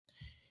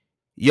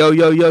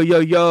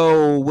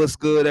Yo, what's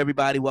good,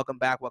 everybody? Welcome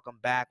back to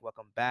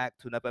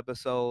another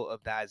episode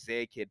of the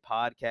Isaiah Kid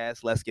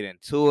podcast. Let's get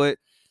into it.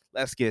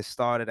 Let's get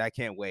started. I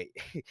can't wait.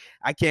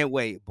 I can't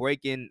wait.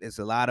 There's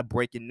a lot of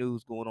breaking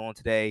news going on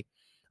today.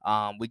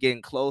 We're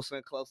getting closer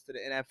and closer to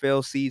the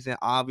NFL season.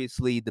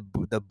 Obviously,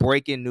 the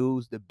breaking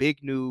news, the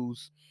big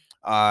news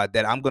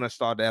that I'm gonna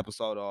start the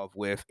episode off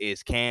with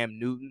is Cam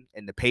Newton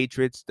and the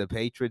Patriots. The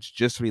Patriots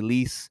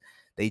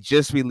They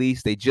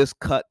just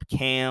cut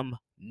Cam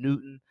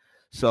Newton,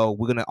 so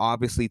we're gonna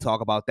obviously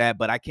talk about that,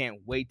 but I can't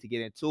wait to get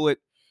into it.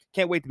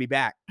 Can't wait to be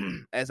back.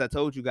 As I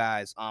told you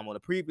guys on the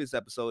previous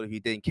episode, if you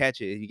didn't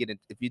catch it,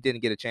 if you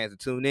didn't get a chance to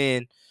tune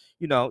in,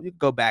 you can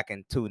go back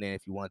and tune in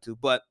if you want to.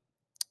 But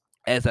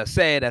as I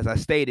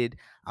stated,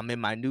 I'm in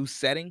my new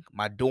setting,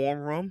 my dorm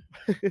room.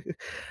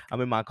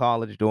 I'm in my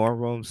college dorm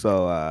room,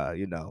 so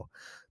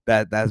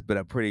that's been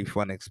a pretty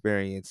fun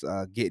experience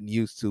getting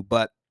used to.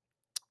 But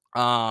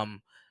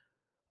um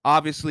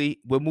obviously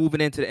we're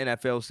moving into the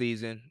NFL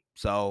season,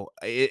 so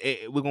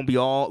we're gonna be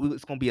all.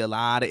 It's gonna be a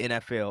lot of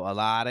NFL,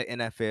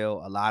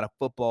 a lot of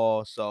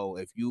football. So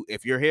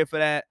if you're here for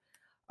that,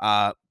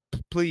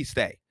 please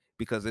stay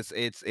because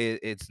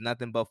it's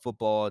nothing but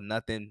football,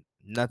 nothing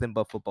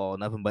but football,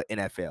 nothing but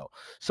NFL.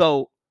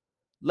 So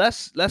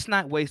let's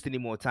not waste any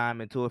more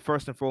time into it.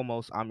 First and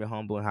foremost, I'm your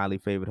humble and highly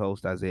favorite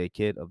host, Isaiah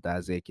Kidd of the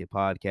Isaiah Kidd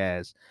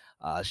Podcast.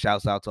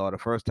 Shouts out to all the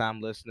first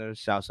time listeners.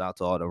 Shouts out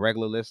to all the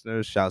regular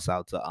listeners. Shouts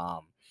out to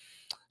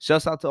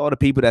all the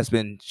people that's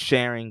been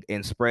sharing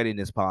and spreading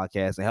this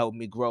podcast and helping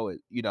me grow it.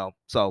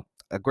 So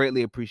I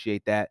greatly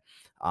appreciate that.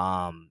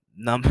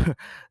 Number,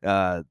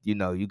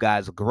 you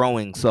guys are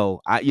growing,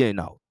 so I,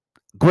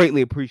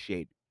 greatly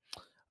appreciate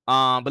it.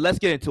 But let's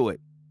get into it.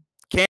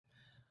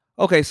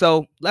 Okay,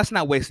 so let's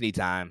not waste any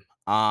time.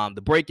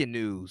 The breaking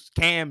news: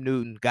 Cam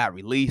Newton got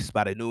released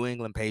by the New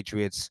England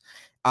Patriots.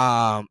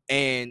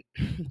 And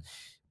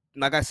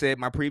like I said,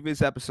 my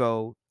previous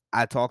episode,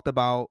 I talked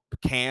about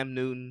Cam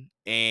Newton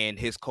and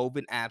his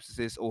COVID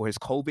absences or his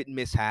COVID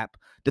mishap,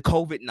 the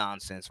COVID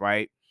nonsense,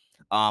 right?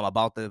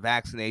 About the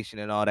vaccination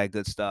and all that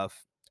good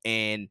stuff.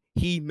 And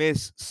he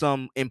missed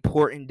some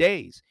important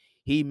days.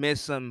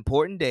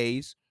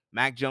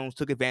 Mac Jones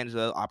took advantage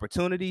of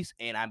opportunities,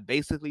 and I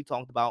basically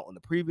talked about on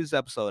the previous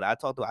episode. I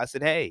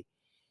said, hey,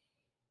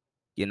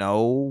 you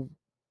know,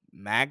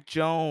 Mac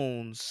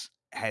Jones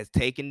has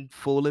taken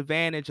full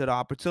advantage of the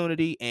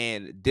opportunity,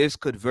 and this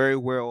could very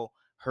well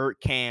hurt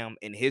Cam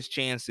and his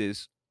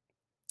chances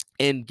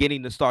in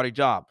getting the starting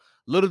job.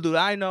 Little do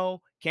I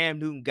know, Cam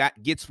Newton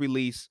gets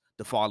released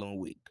the following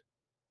week.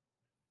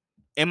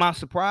 Am I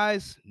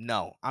surprised?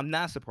 No, I'm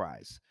not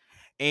surprised.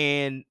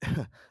 And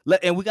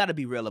and we got to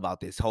be real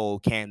about this whole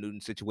Cam Newton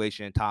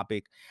situation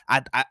topic. I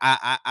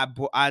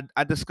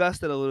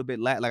discussed it a little bit.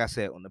 Like I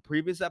said on the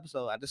previous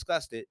episode, I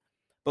discussed it,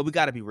 but we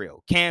got to be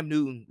real. Cam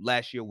Newton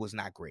last year was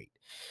not great.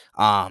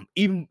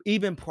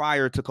 Even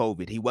prior to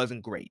COVID, he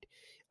wasn't great.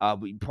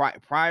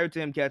 Prior to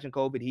him catching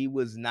COVID, he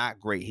was not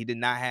great. He did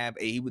not have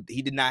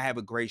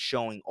a great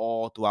showing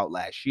all throughout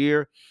last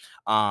year.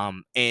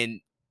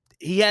 And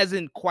he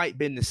hasn't quite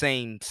been the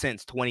same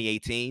since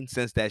 2018,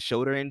 since that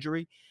shoulder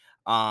injury.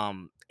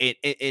 And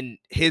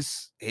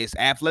his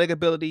athletic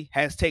ability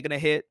has taken a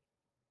hit,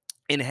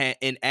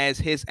 and as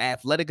his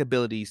athletic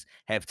abilities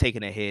have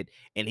taken a hit,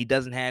 and he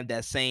doesn't have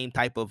that same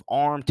type of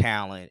arm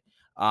talent.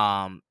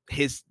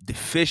 His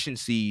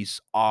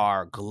deficiencies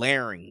are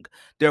glaring.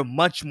 They're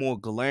much more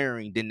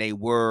glaring than they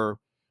were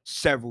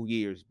several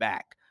years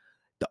back.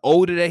 The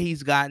older that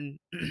he's gotten,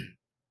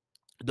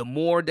 the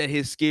more that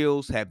his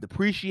skills have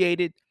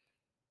depreciated,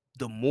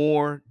 the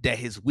more that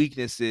his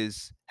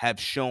weaknesses have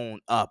shown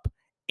up,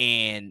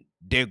 and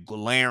they're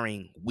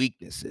glaring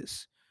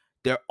weaknesses.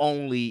 They're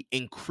only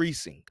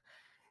increasing.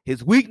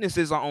 His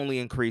weaknesses are only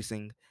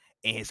increasing,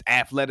 and his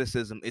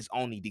athleticism is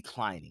only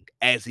declining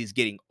as he's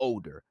getting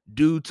older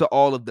due to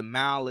all of the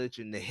mileage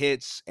and the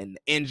hits and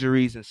the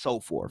injuries and so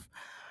forth.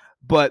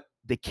 But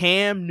the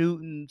Cam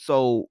Newton,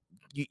 so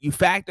you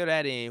factor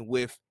that in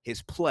with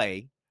his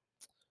play,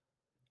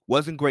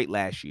 wasn't great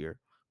last year.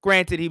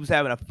 Granted, he was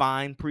having a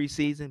fine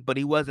preseason, but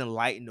he wasn't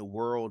lighting the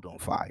world on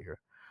fire.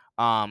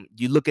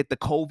 You look at the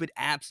COVID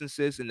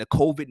absences and the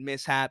COVID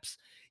mishaps.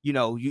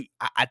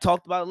 I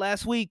talked about it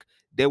last week.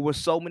 There were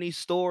so many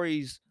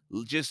stories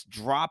just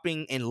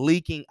dropping and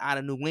leaking out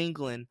of New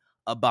England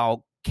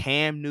about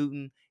Cam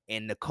Newton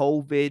and the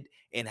COVID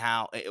and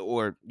how,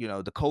 or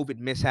the COVID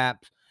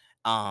mishaps,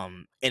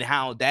 and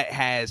how that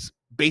has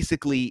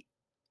basically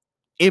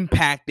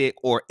impacted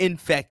or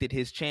affected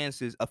his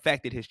chances,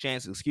 affected his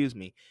chances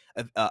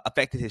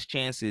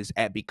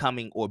at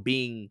becoming or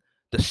being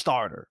the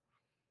starter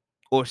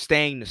or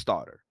staying the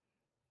starter.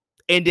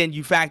 And then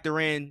you factor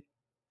in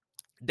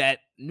that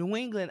New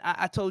England,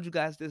 I told you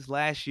guys this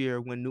last year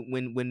when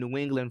New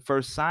England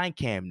first signed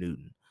Cam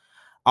Newton.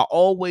 I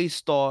always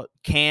thought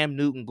Cam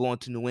Newton going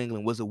to New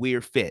England was a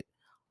weird fit.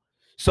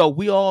 So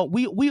we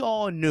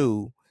all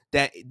knew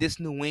that this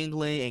New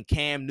England and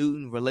Cam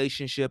Newton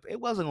relationship, it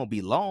wasn't going to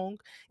be long.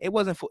 It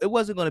wasn't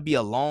going to be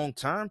a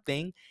long-term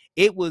thing.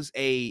 He was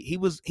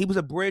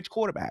a bridge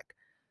quarterback.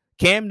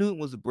 Cam Newton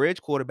was a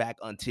bridge quarterback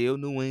until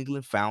New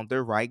England found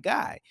their right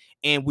guy.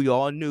 And we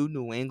all knew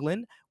New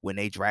England when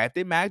they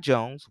drafted Mac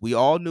Jones. We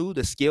all knew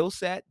the skill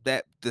set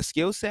that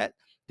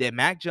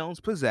Mac Jones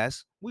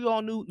possessed. We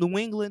all knew New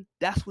England,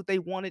 that's what they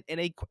wanted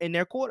in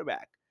their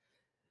quarterback.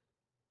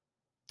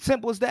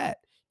 Simple as that.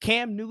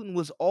 Cam Newton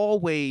was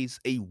always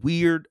a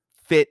weird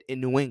fit in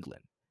New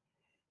England.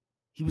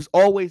 He was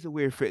always a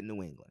weird fit in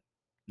New England.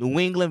 New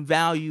England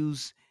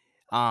values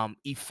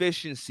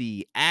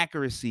efficiency,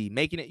 accuracy,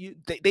 making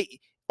it they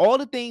all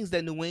the things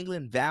that New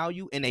England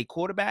value in a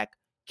quarterback.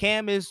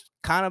 Cam is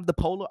kind of the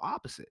polar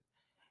opposite.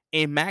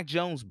 And what Mac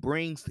Jones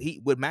brings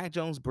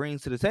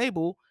to the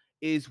table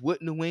is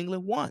what New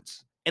England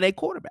wants in a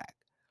quarterback.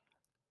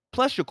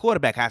 Plus, your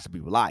quarterback has to be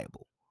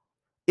reliable.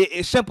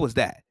 It's simple as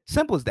that.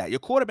 Simple as that. Your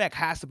quarterback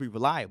has to be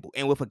reliable.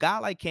 And with a guy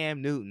like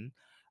Cam Newton,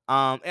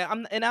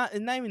 and not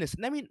even this,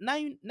 let me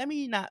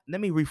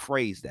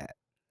rephrase that.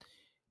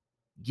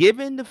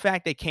 Given the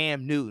fact that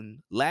Cam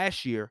Newton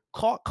last year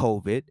caught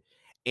COVID,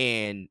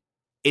 and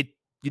it,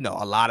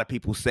 a lot of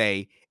people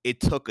say it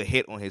took a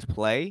hit on his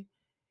play.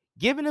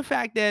 Given the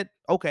fact that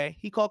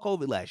he caught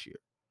COVID last year,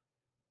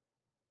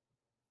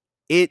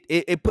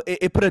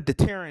 it put a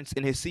deterrence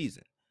in his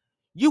season.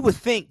 You would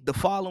think the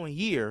following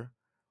year,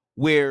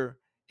 where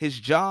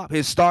his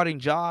starting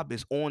job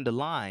is on the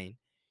line,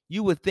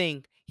 you would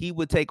think he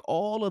would take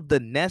all of the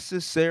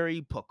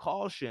necessary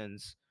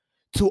precautions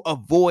to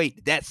avoid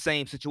that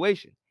same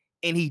situation,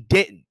 and he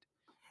didn't.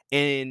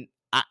 And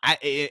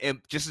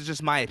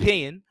just my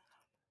opinion,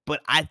 but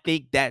I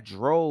think that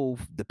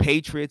drove the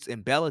Patriots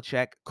and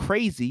Belichick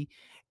crazy.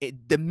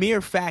 The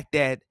mere fact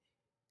that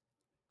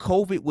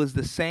COVID was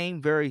the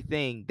same very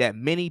thing that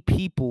many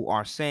people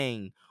are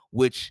saying,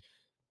 which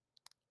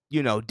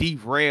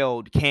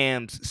derailed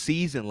Cam's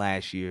season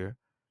last year.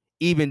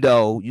 Even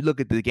though you look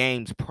at the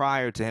games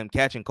prior to him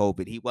catching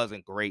COVID, he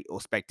wasn't great or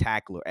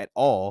spectacular at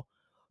all.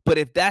 But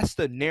if that's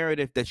the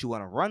narrative that you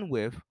want to run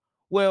with,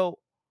 well,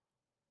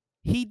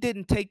 he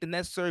didn't take the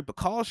necessary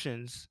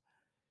precautions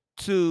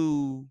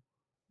to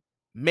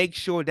make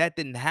sure that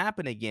didn't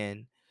happen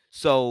again.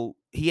 So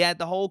he had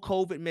the whole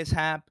COVID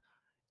mishap,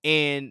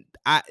 and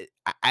I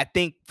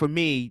think for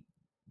me,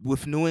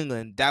 with New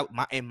England,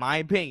 in my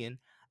opinion,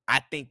 I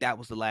think that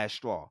was the last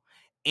straw.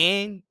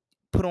 And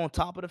put on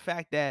top of the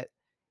fact that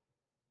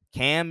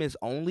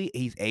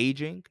he's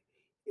aging.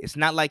 It's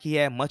not like he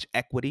had much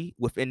equity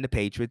within the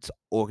Patriots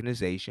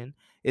organization.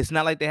 It's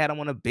not like they had him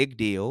on a big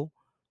deal.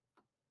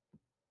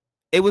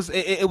 It was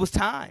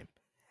time.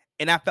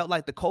 And I felt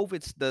like the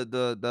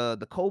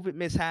COVID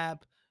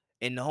mishap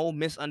and the whole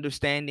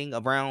misunderstanding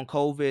around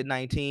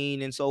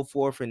COVID-19 and so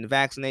forth, and the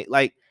vaccinate,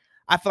 like,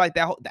 I feel like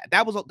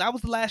that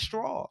was the last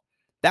straw.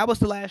 That was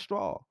the last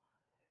straw.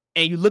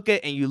 And you look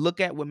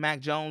at what Mac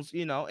Jones,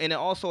 and it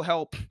also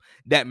helped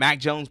that Mac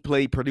Jones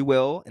played pretty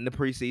well in the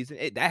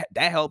preseason.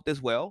 That helped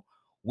as well,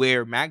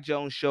 where Mac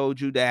Jones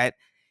showed you that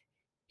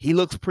he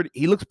looks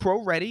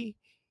pro ready.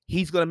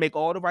 He's going to make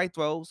all the right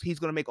throws. He's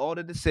going to make all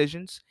the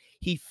decisions.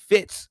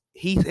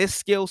 His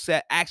skill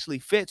set actually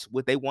fits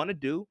what they want to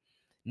do.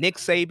 Nick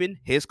Saban,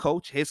 his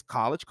coach, his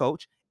college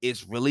coach,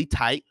 is really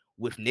tight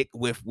with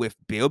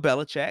Bill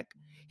Belichick.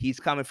 He's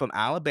coming from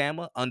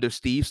Alabama under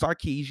Steve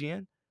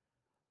Sarkisian.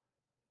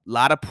 A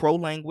lot of pro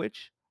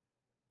language.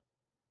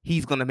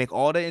 He's going to make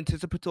all the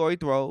anticipatory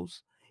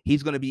throws.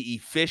 He's going to be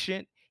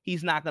efficient.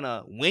 He's not going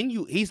to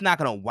He's not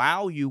going to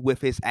wow you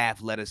with his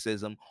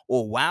athleticism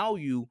or wow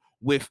you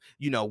with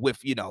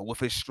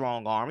his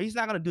strong arm. He's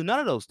not going to do none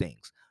of those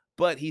things.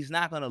 But he's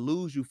not going to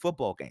lose you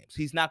football games.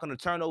 He's not going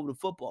to turn over the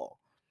football.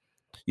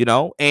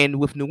 And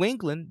with New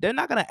England, they're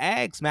not going to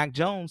ask Mac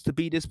Jones to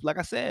be this. Like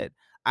I said,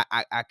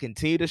 I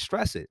continue to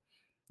stress it.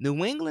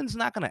 New England's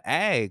not going to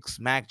ask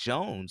Mac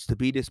Jones to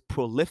be this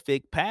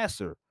prolific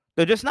passer.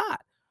 They're just not.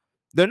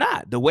 They're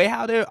not.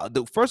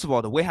 First of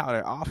all, the way how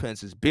their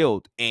offense is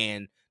built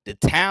and the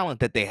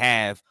talent that they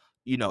have,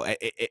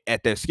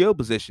 at their skill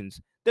positions,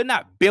 they're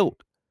not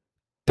built.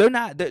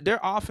 Their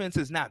offense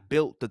is not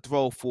built to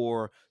throw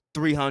for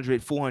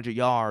 300, 400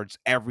 yards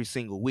every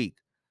single week.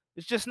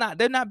 It's just not.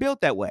 They're not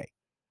built that way.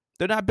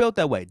 They're not built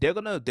that way. They're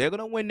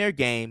gonna win their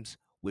games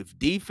with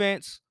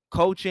defense,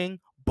 coaching,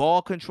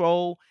 ball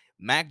control.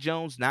 Mac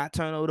Jones not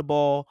turning over the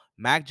ball.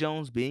 Mac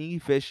Jones being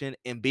efficient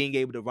and being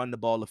able to run the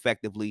ball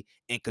effectively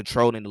and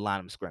controlling the line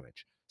of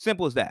scrimmage.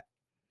 Simple as that.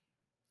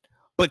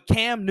 But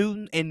Cam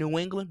Newton in New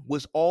England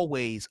was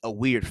always a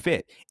weird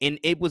fit, and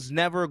it was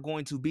never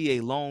going to be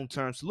a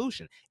long-term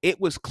solution.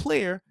 It was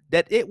clear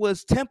that it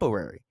was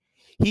temporary.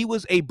 He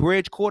was a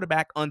bridge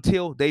quarterback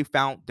until they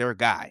found their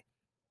guy.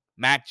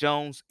 Mac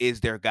Jones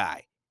is their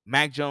guy.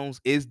 Mac Jones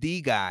is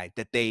the guy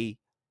that they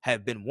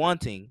have been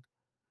wanting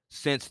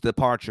since the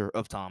departure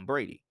of Tom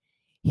Brady.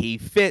 He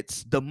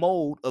fits the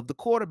mold of the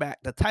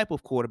quarterback, the type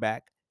of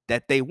quarterback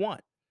that they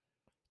want.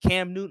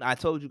 Cam Newton, I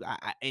told you,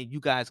 and you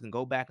guys can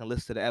go back and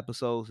listen to the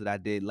episodes that I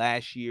did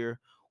last year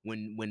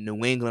when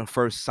New England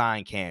first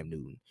signed Cam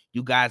Newton.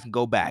 You guys can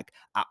go back.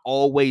 I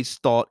always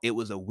thought it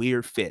was a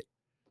weird fit.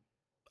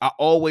 I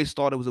always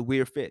thought it was a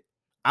weird fit.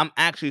 I'm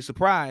actually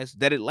surprised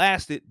that it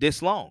lasted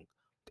this long.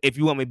 If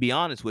you want me to be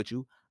honest with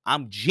you,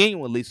 I'm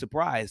genuinely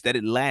surprised that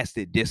it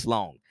lasted this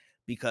long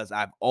because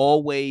I've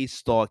always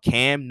thought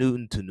Cam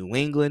Newton to New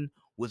England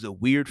was a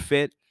weird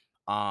fit.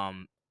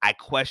 I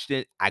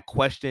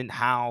questioned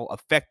how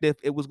effective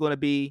it was going to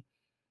be.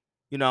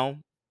 You know,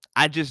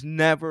 I just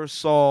never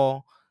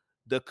saw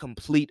the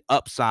complete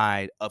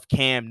upside of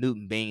Cam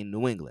Newton being in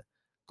New England.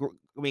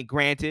 I mean,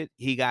 granted,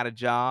 he got a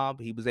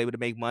job, he was able to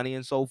make money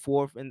and so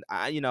forth, and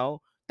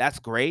that's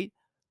great.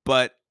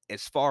 But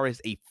as far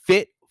as a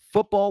fit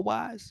football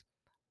wise,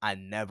 I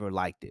never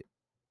liked it.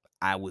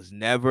 I was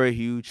never a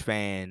huge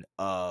fan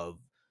of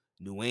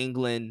New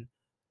England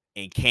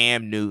and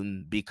Cam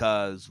Newton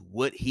because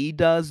what he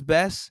does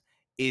best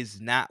is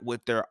not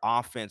what their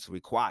offense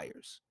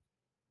requires.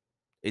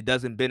 It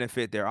doesn't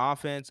benefit their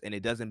offense and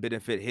it doesn't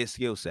benefit his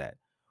skill set.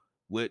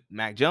 What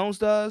Mac Jones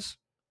does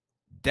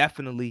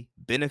definitely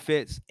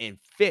benefits and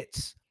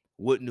fits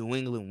what New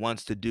England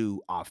wants to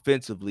do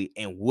offensively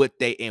and what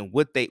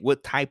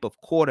type of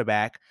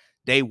quarterback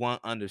they want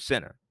under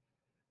center.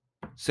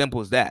 Simple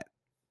as that.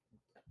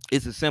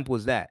 It's as simple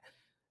as that.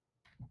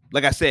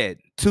 Like I said,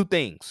 two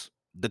things.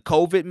 The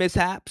COVID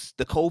mishaps,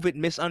 the COVID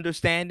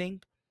misunderstanding,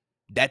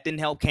 that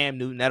didn't help Cam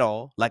Newton at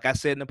all. Like I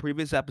said in the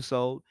previous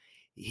episode,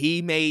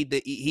 he made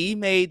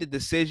the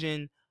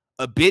decision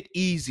a bit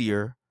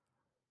easier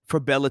for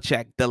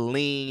Belichick to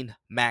lean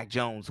Mac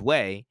Jones'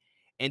 way,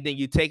 and then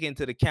you take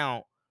into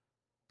account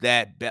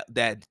that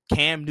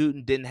Cam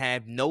Newton didn't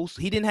have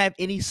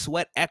any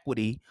sweat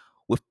equity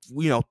with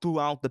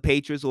throughout the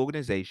Patriots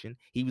organization.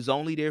 He was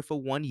only there for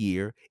 1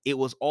 year. It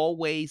was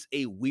always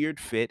a weird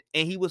fit,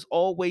 and he was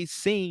always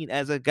seen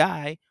as a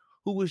guy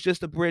who was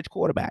just a bridge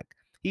quarterback.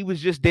 He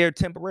was just there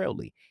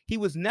temporarily. He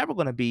was never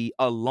going to be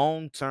a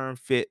long-term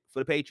fit for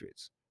the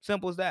Patriots.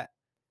 Simple as that.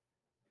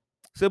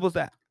 Simple as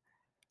that.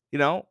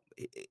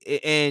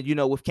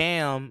 And with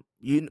Cam,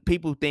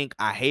 people think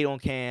I hate on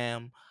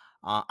Cam.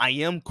 I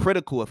am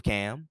critical of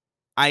Cam.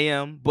 I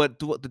am,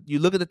 but you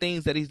look at the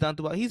things that he's done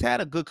throughout. He's had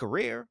a good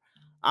career.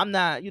 I'm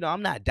not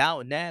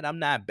doubting that. I'm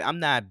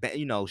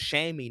not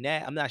shaming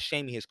that. I'm not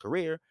shaming his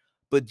career,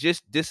 but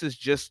just this is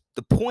just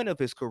the point of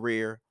his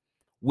career,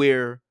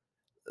 where,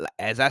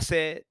 as I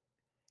said,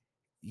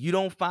 you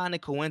don't find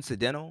it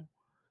coincidental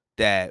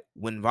that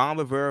when Ron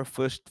Rivera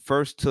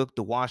first took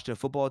the Washington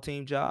football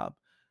team job,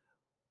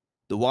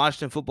 the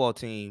Washington football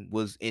team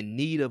was in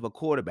need of a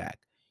quarterback.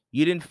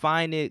 You didn't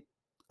find it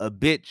a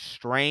bit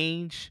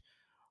strange,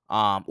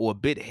 or a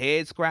bit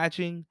head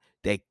scratching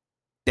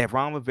that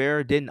Ron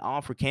Rivera didn't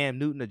offer Cam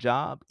Newton a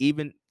job,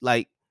 even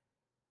like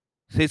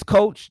his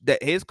coach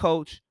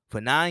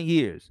for 9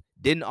 years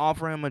didn't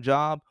offer him a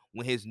job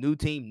when his new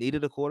team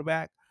needed a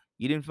quarterback.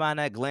 You didn't find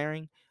that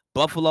glaring.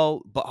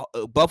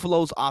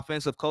 Buffalo's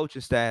offensive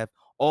coaching staff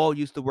all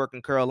used to work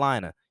in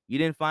Carolina. You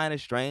didn't find it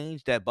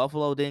strange that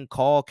Buffalo didn't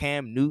call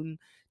Cam Newton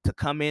to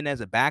come in as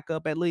a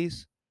backup at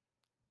least?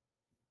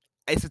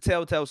 It's a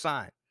telltale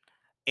sign.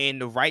 And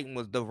the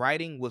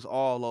writing was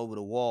all over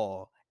the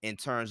wall in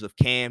terms of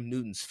Cam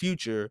Newton's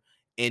future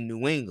in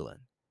New England.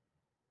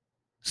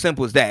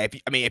 Simple as that.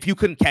 If you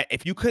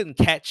couldn't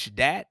catch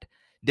that,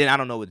 then I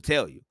don't know what to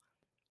tell you.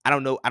 I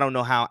don't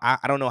know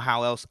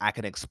how else I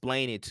can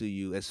explain it to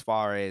you as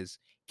far as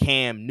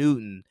Cam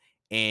Newton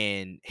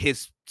and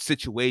his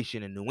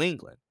situation in New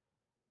England.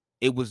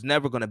 It was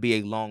never going to be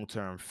a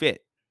long-term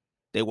fit.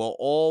 They were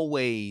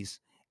always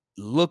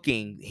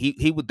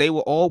they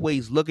were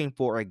always looking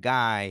for a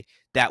guy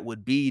that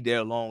would be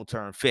their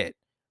long-term fit.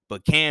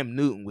 But Cam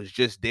Newton was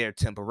just there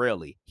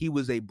temporarily. He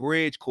was a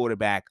bridge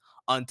quarterback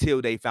until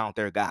they found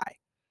their guy.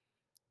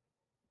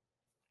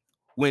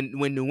 When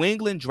New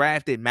England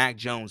drafted Mac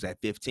Jones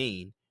at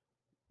 15,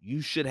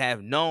 you should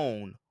have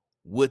known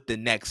what the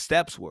next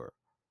steps were.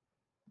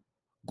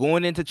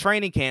 Going into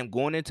training camp,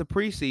 going into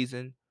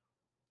preseason,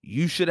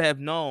 you should have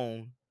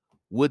known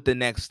what the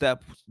next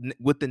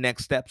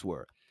steps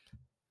were.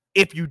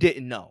 If you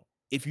didn't know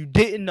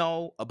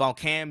about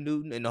Cam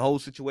Newton and the whole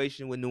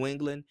situation with New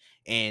England,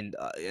 and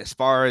as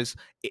far as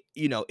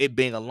it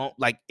being a long,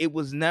 like, it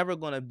was never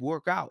going to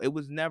work out. It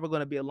was never going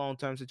to be a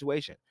long-term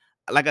situation.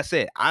 Like I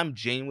said, I'm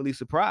genuinely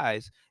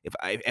surprised. If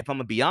I'm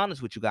gonna be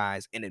honest with you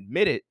guys and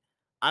admit it,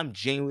 I'm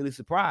genuinely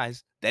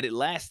surprised that it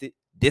lasted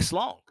this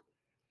long.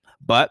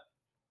 But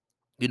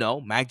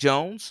Mac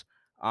Jones.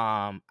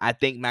 I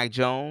think Mac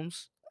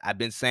Jones. I've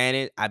been saying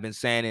it. I've been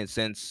saying it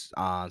since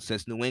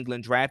New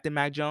England drafted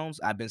Mac Jones.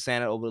 I've been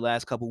saying it over the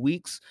last couple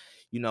weeks.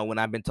 When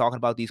I've been talking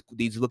about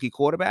these rookie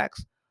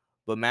quarterbacks.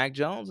 But Mac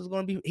Jones is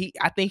going to be.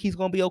 I think he's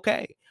going to be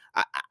okay.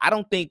 I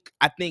don't think.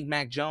 I think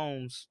Mac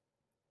Jones.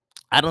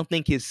 I don't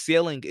think his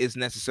ceiling is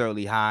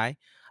necessarily high.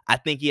 I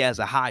think he has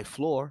a high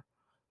floor,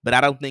 but I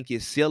don't think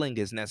his ceiling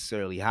is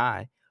necessarily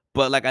high.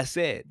 But like I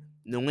said,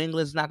 New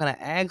England's not going to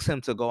ask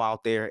him to go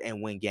out there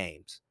and win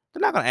games.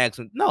 They're not going to ask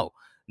him. No,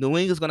 New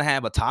England's going to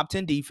have a top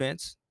 10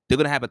 defense. They're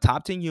going to have a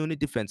top 10 unit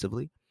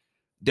defensively.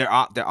 Their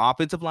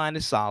offensive line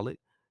is solid.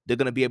 They're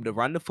gonna be able to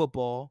run the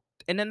football,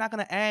 and they're not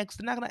gonna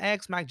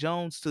ask Mac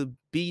Jones to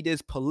be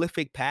this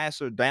prolific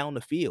passer down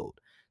the field.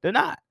 They're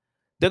not.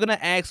 They're gonna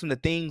ask him the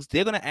things.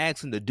 They're gonna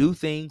ask him to do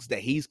things that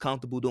he's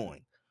comfortable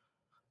doing.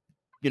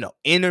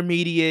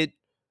 Intermediate,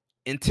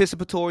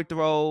 anticipatory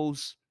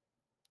throws,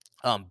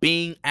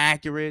 being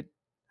accurate.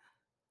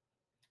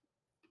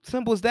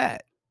 Simple as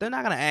that. They're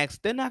not gonna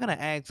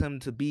ask him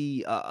to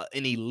be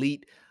an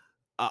elite,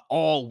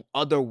 all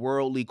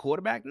otherworldly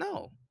quarterback.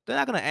 No, they're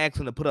not gonna ask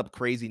him to put up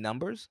crazy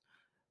numbers.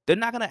 They're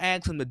not gonna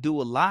ask him to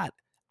do a lot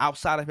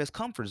outside of his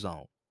comfort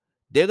zone.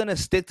 They're gonna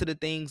stick to the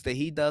things that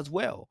he does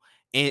well,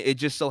 and it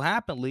just so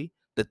happenly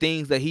the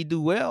things that he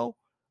do well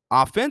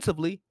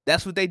offensively,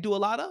 that's what they do a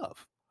lot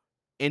of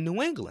in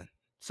New England.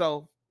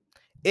 So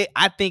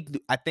I think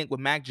with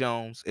Mac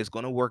Jones, it's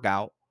gonna work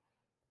out.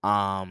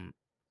 Um,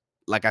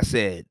 like I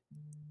said,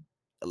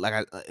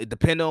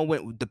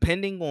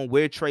 depending on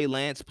where Trey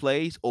Lance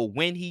plays or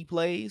when he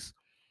plays,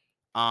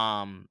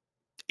 um,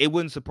 it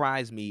wouldn't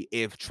surprise me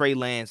if Trey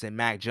Lance and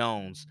Mac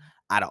Jones,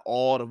 out of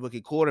all the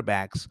rookie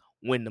quarterbacks,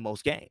 win the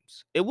most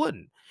games. It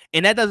wouldn't,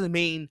 and that doesn't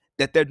mean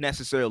that they're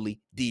necessarily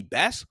the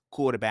best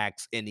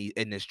quarterbacks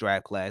in this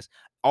draft class.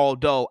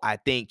 Although I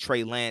think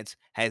Trey Lance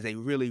has a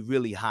really,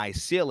 really high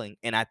ceiling,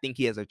 and I think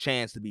he has a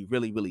chance to be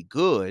really, really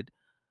good.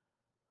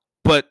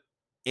 But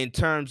in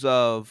terms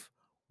of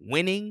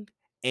winning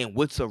and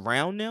what's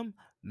around them,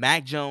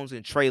 Mac Jones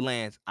and Trey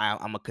Lance, I'm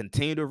gonna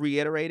continue to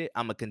reiterate it.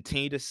 I'm gonna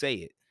continue to say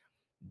it.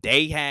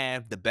 They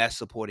have the best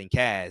supporting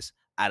cast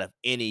out of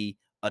any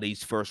of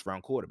these first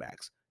round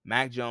quarterbacks.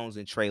 Mac Jones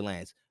and Trey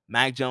Lance.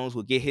 Mac Jones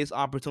will get his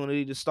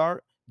opportunity to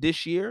start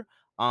this year,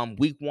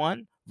 week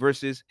 1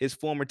 versus his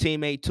former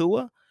teammate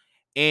Tua.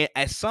 And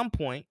at some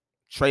point,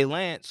 Trey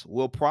Lance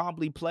will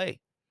probably play.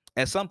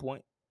 At some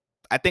point,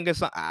 I think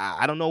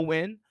I don't know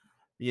when,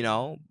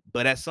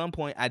 but at some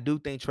point, I do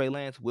think Trey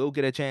Lance will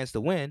get a chance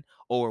to win,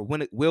 or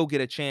when it will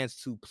get a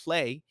chance to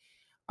play.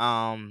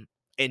 And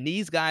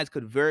these guys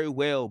could very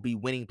well be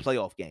winning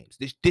playoff games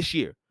this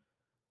year.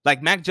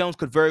 Like Mac Jones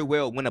could very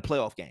well win a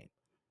playoff game.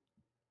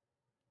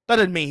 That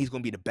doesn't mean he's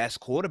going to be the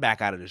best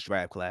quarterback out of this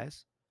draft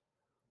class,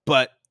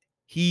 but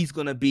he's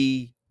going to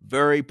be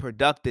very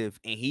productive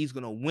and he's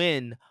going to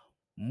win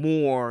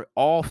more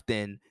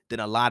often than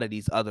a lot of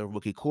these other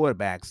rookie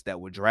quarterbacks that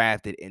were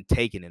drafted and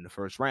taken in the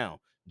first round,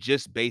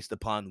 just based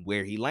upon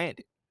where he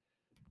landed.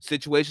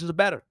 Situations are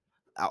better.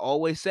 I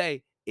always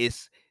say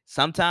it's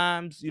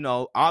sometimes,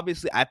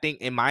 obviously, I think,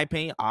 in my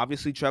opinion,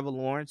 obviously Trevor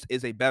Lawrence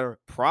is a better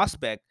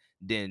prospect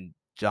than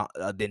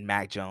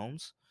Mac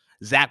Jones.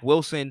 Zach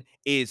Wilson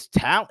is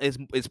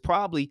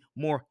probably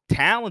more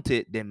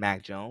talented than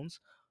Mac Jones,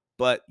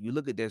 but you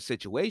look at their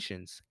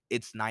situations,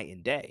 it's night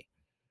and day.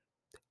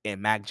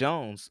 And Mac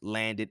Jones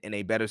landed in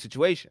a better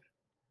situation.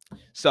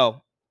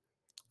 So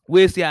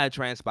we'll see how it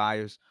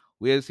transpires.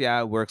 We'll see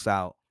how it works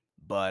out.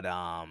 But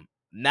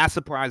not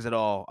surprised at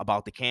all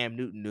about the Cam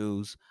Newton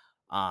news.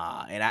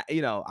 And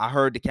I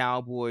heard the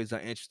Cowboys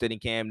are interested in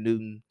Cam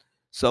Newton.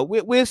 So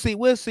we'll see.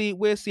 We'll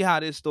see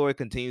how this story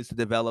continues to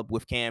develop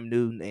with Cam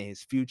Newton and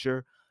his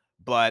future.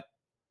 But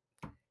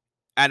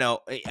I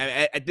know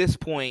at this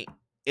point,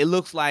 it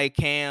looks like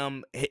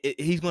Cam,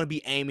 he's going to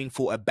be aiming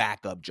for a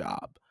backup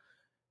job.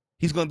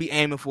 He's going to be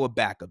aiming for a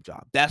backup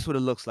job. That's what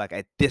it looks like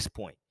at this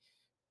point.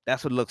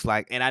 That's what it looks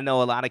like. And I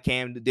know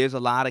there's a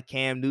lot of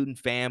Cam Newton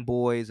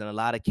fanboys and a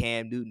lot of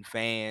Cam Newton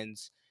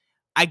fans.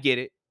 I get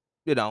it.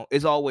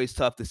 It's always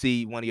tough to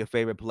see one of your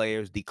favorite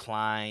players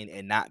decline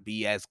and not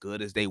be as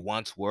good as they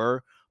once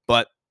were.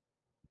 But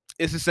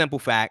it's a simple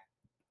fact.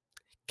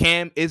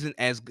 Cam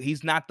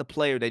he's not the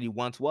player that he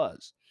once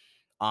was.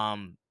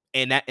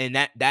 And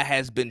that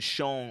has been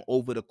shown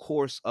over the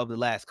course of the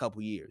last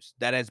couple years.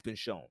 That has been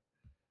shown.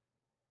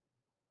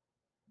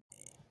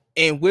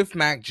 And with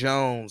Mac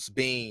Jones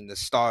being the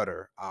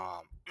starter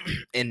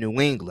in New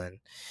England,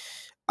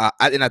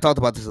 I talked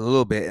about this a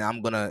little bit,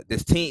 and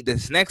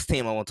this next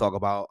team I want to talk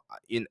about,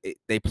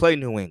 they play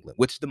New England,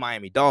 which is the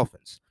Miami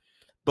Dolphins.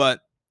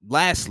 But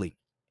lastly,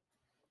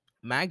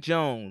 Mac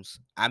Jones,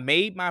 I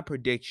made my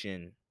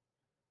prediction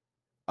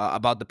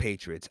about the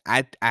Patriots.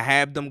 I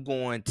have them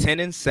going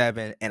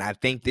 10-7, and I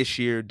think this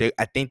year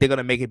I think they're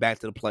gonna make it back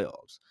to the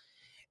playoffs.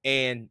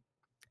 And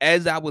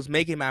as I was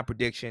making my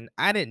prediction,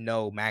 I didn't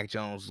know Mac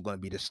Jones was going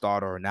to be the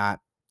starter or not.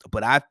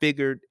 But I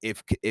figured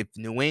if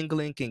New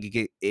England can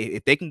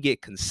if they can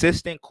get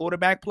consistent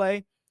quarterback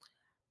play,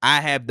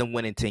 I have them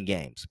winning 10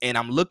 games. And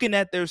I'm looking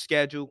at their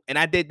schedule, and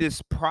I did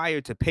this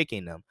prior to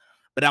picking them,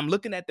 but I'm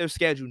looking at their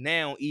schedule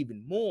now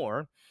even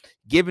more,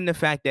 given the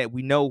fact that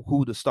we know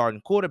who the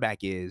starting quarterback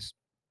is.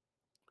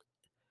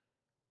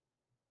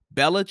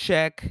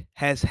 Belichick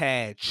has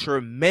had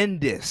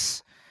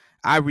tremendous,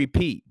 I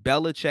repeat,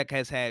 Belichick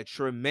has had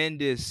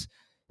tremendous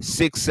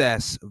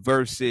success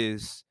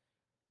versus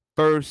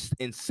first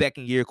and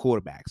second year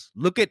quarterbacks.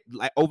 Look at,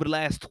 like, over the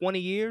last 20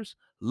 years,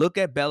 look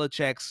at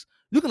Belichick's,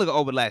 you can look at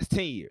over the last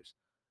 10 years.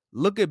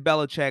 Look at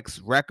Belichick's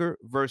record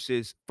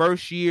versus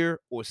first year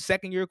or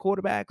second year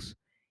quarterbacks.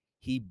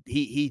 He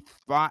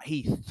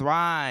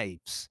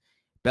thrives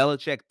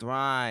Belichick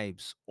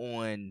thrives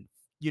on,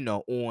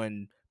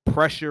 on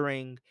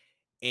pressuring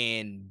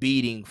and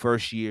beating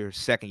first year,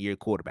 second year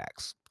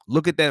quarterbacks.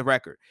 Look at that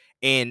record.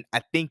 And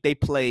I think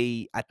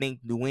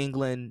New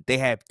England, they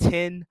have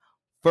 10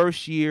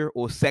 first year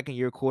or second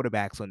year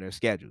quarterbacks on their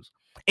schedules,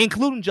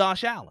 including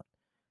Josh Allen.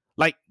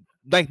 Like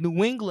like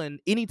New England,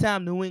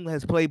 anytime New England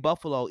has played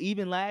Buffalo,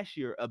 even last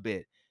year a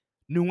bit,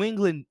 New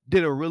England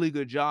did a really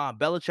good job.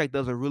 Belichick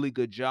does a really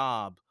good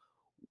job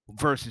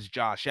versus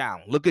Josh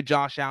Allen. Look at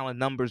Josh Allen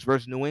numbers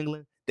versus New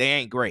England. They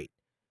ain't great.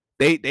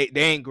 They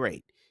ain't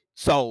great.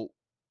 So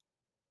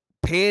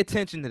pay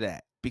attention to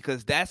that,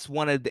 because that's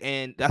one of the,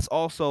 and that's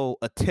also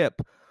a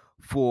tip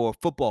for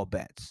football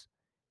bets.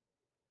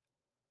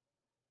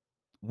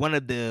 One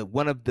of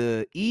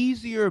the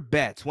easier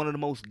bets, one of the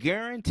most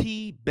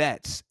guaranteed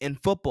bets in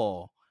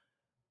football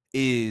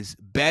is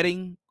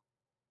betting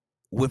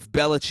with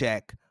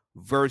Belichick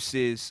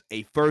versus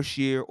a first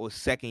year or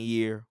second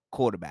year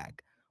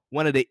quarterback.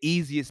 One of the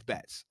easiest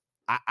bets.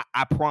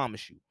 I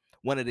promise you.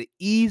 One of the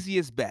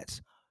easiest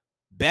bets.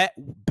 Bet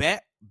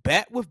bet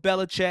bet with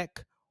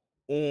Belichick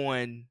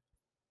on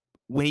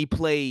when he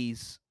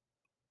plays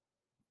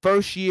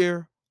first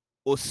year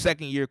or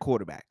second year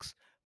quarterbacks.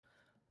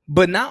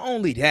 But not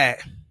only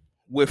that,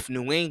 with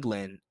New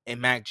England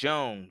and Mac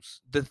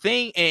Jones, the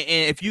thing,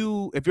 and if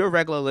you're a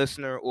regular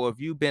listener, or if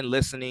you've been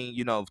listening,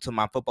 to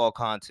my football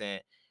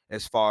content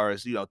as far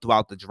as,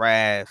 throughout the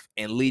draft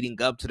and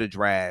leading up to the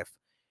draft,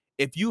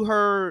 if you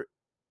heard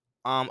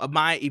of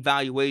my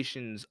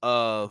evaluations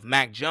of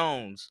Mac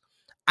Jones,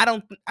 I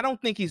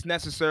don't think he's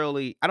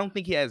necessarily, I don't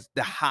think he has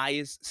the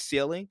highest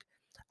ceiling.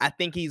 I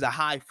think he's a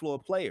high floor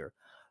player.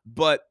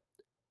 But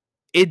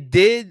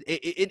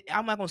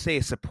I'm not gonna say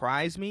it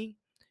surprised me,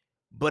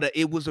 but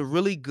it was a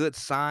really good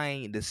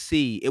sign to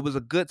see. It was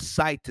a good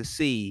sight to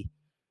see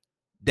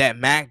that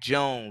Mac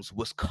Jones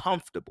was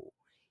comfortable.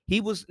 He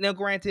was, now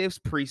granted, it's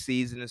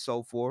preseason and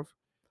so forth,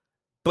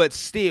 but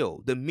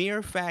still, the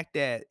mere fact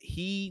that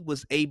he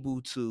was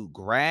able to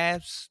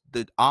grasp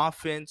the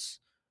offense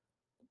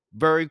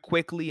very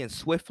quickly and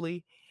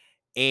swiftly,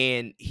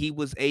 and he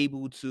was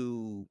able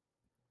to,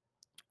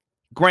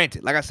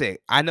 granted, like I said,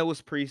 I know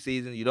it's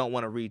preseason, you don't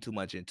want to read too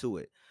much into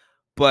it,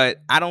 but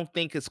I don't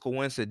think it's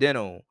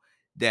coincidental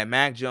that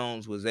Mac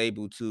Jones was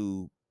able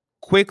to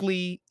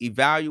quickly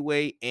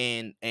evaluate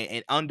and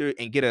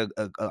get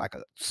like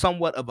a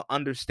somewhat of an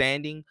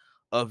understanding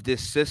of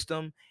this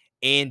system,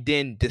 and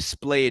then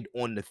display it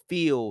on the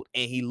field,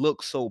 and he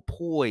looked so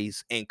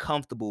poised and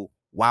comfortable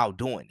while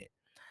doing it.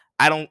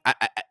 I don't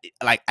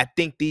like, I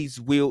think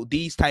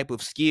these type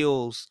of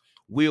skills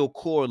will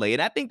correlate.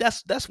 And I think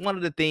that's one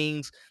of the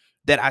things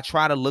that I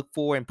try to look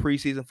for in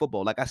preseason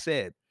football. Like I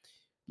said,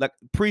 like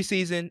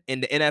preseason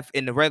and the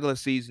in the regular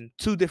season,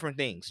 two different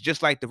things.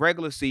 Just like the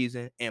regular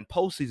season and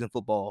postseason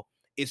football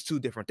is two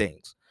different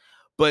things.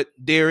 But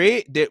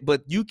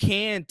you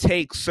can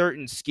take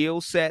certain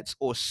skill sets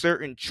or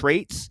certain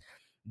traits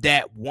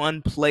that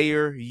one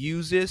player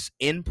uses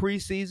in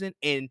preseason,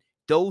 and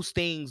those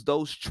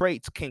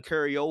traits can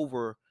carry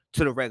over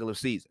to the regular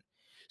season.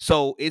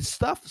 So it's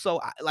stuff. So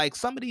like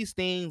some of these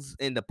things,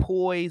 and the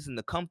poise and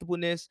the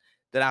comfortableness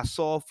that I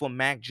saw from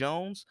Mac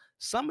Jones,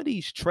 some of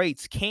these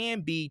traits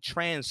can be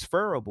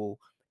transferable,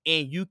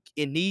 and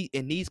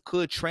these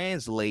could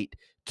translate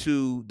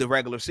to the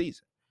regular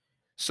season.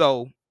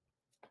 So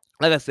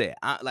like I said,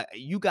 like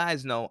you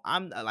guys know,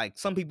 I'm like,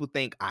 some people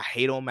think I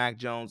hate on Mac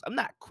Jones. I'm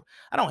not.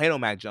 I don't hate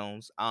on Mac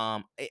Jones.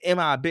 Am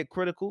I a bit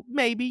critical?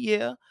 Maybe,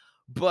 yeah,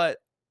 but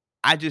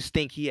I just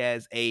think he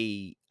has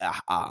I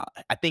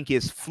think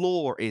his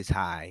floor is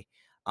high.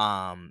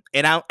 And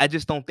I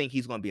just don't think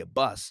he's going to be a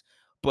bust.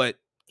 But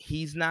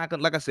he's not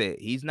going to, like I said,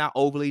 he's not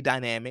overly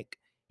dynamic.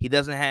 He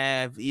doesn't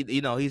have,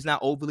 he's not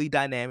overly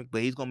dynamic,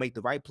 but he's going to make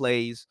the right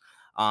plays.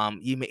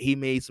 He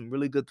made some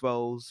really good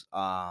throws.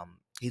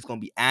 He's going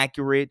to be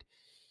accurate,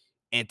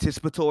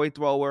 anticipatory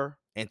thrower,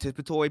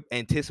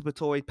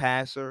 anticipatory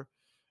passer.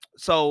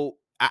 So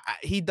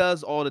he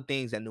does all the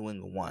things that New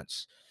England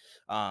wants.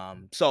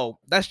 So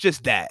that's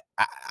just that.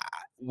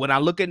 When I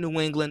look at New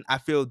England, I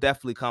feel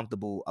definitely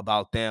comfortable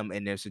about them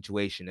and their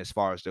situation as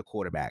far as their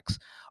quarterbacks,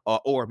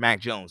 or Mac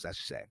Jones, I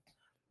should say.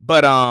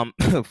 But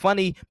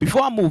funny.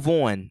 Before I move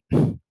on,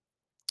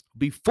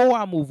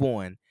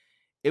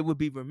 it would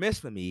be remiss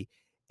for me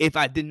if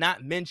I did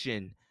not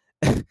mention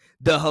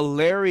the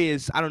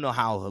hilarious. I don't know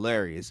how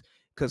hilarious,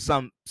 because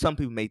some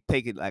people may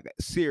take it like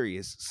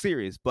serious,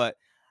 but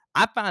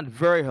I find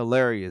very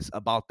hilarious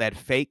about that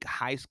fake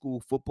high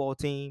school football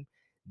team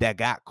that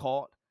got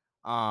caught.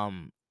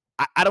 Um,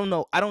 I don't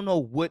know. I don't know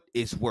what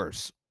is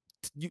worse.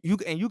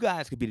 You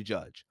guys could be the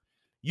judge.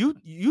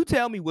 You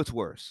tell me what's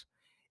worse.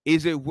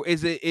 Is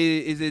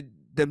it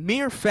the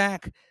mere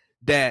fact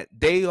that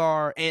they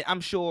are, and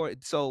I'm sure,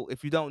 so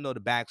if you don't know the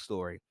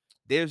backstory,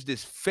 there's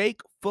this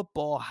fake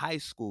football high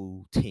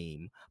school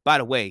team. By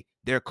the way,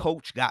 their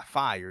coach got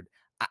fired.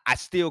 I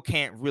still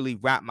can't really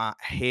wrap my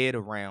head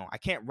around. I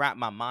can't wrap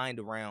my mind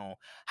around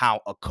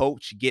how a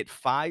coach get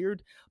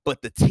fired,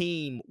 but the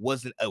team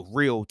wasn't a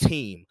real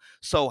team.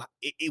 So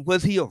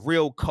was he a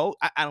real coach?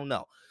 I don't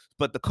know.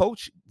 But the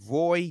coach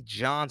Roy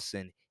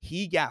Johnson,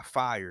 he got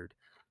fired,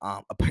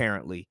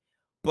 apparently.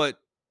 But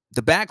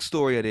the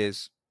backstory of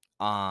this,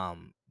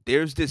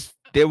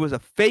 there was a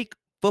fake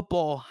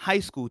football high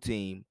school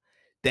team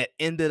that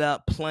ended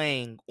up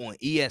playing on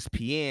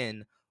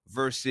ESPN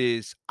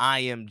versus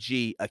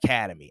IMG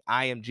Academy.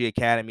 IMG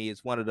Academy is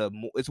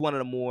it's one of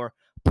the more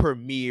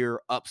premier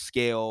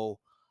upscale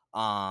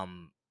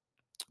um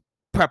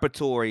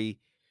preparatory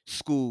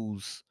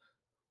schools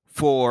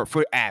for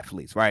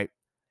athletes, right?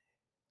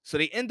 So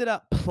they ended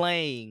up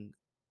playing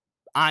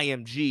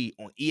IMG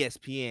on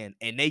ESPN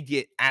and they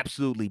get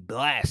absolutely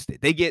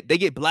blasted. They get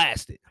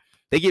blasted.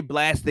 They get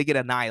blasted, they get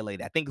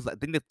annihilated. I think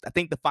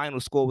the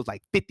final score was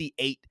like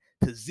 58-0.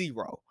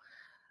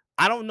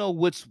 I don't know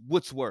what's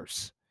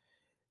worse,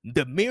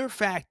 the mere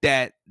fact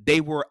that they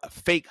were a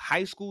fake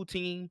high school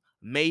team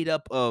made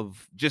up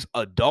of just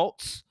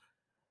adults,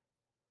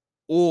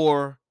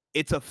 or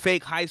it's a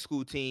fake high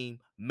school team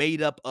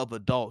made up of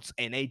adults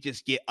and they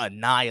just get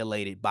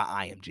annihilated by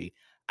IMG.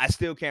 I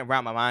still can't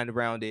wrap my mind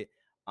around it.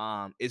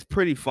 It's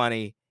pretty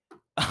funny.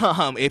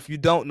 If you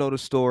don't know the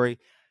story,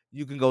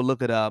 you can go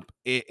look it up.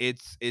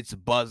 It's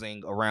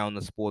buzzing around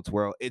the sports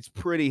world. It's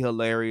pretty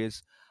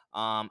hilarious.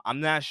 I'm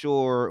not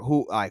sure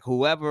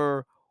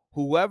whoever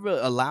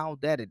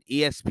allowed that at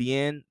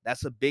ESPN.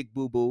 That's a big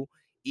boo boo.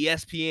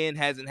 ESPN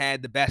hasn't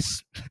had the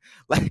best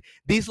like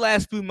these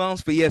last few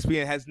months for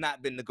ESPN has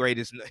not been the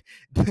greatest.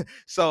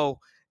 So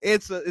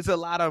it's a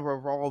lot of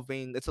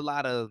revolving. It's a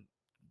lot of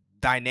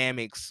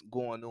dynamics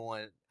going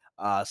on.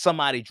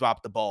 Somebody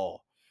dropped the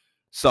ball,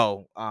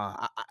 so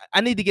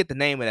I need to get the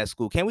name of that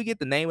school. Can we get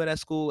the name of that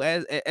school?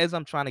 As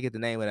I'm trying to get the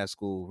name of that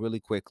school really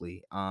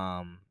quickly.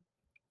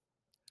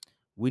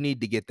 We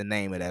need to get the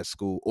name of that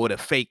school or the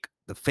fake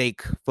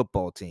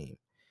football team.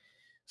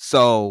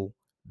 So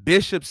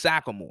Bishop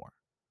Sycamore,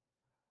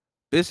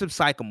 Bishop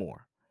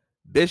Sycamore,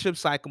 Bishop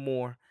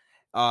Sycamore,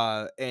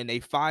 and they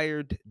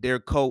fired their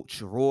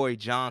coach Roy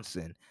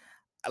Johnson.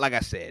 Like I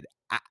said,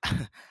 I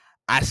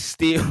I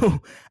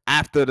still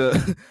after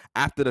the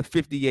after the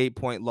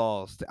 58-point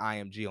loss to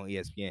IMG on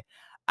ESPN,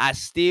 I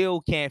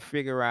still can't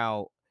figure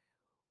out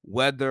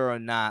whether or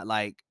not,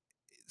 like,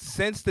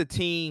 since the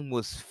team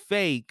was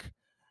fake,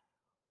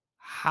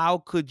 how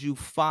could you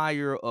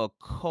fire a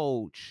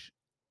coach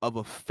of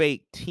a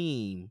fake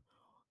team?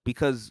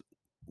 Because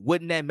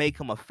wouldn't that make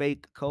him a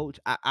fake coach?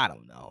 I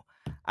don't know.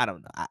 I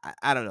don't know.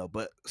 I don't know.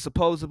 But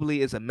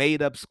supposedly it's a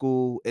made up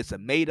school. It's a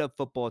made up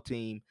football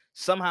team.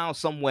 Somehow,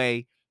 some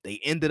way, they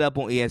ended up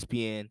on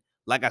ESPN.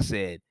 Like I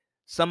said,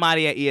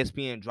 somebody at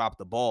ESPN dropped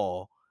the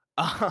ball.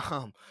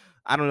 I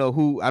don't know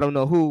who. I don't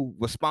know who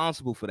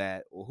responsible for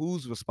that or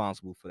who's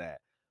responsible for that.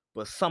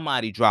 But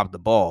somebody dropped the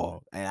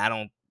ball, and I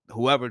don't.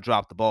 Whoever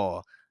dropped the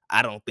ball,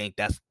 I don't think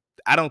that's.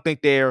 I don't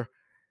think they're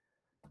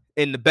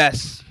in the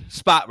best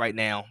spot right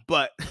now.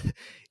 But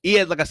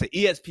like I said,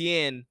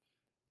 ESPN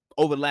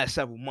over the last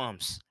several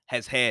months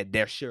has had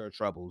their share of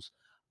troubles.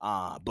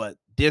 But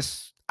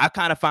this, I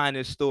kind of find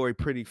this story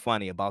pretty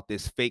funny about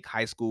this fake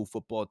high school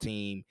football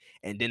team,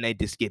 and then they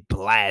just get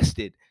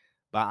blasted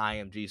by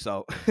IMG.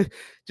 So,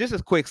 just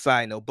a quick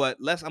side note. But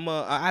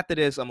after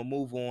this, I'm gonna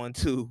move on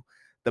to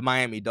the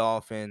Miami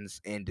Dolphins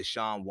and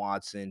Deshaun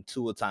Watson,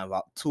 Tua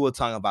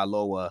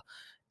Tagovailoa,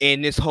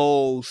 in this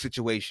whole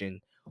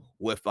situation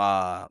with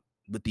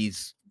with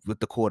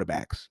the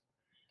quarterbacks.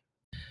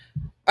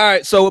 All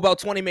right, so about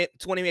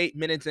 28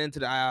 minutes into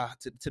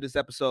to this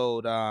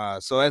episode.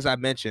 So as I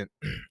mentioned,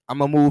 I'm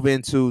gonna move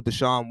into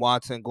Deshaun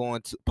Watson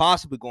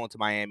possibly going to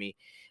Miami.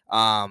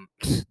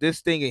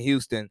 This thing in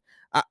Houston,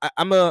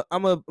 I'm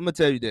gonna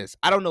tell you this.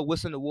 I don't know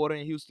what's in the water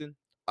in Houston.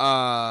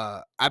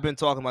 I've been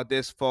talking about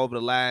this for over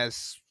the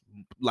last,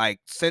 like,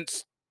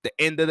 since the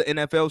end of the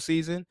NFL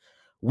season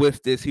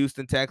with this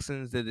Houston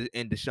Texans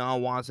and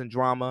Deshaun Watson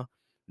drama.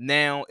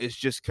 Now it's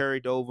just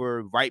carried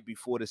over right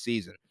before the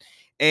season,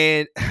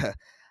 and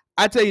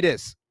I tell you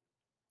this: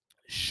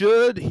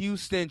 should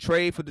Houston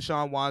trade for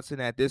Deshaun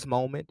Watson at this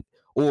moment,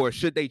 or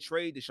should they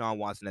trade Deshaun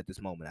Watson at this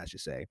moment? I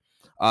should say,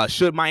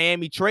 should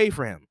Miami trade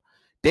for him?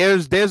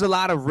 There's a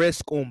lot of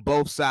risk on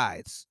both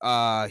sides.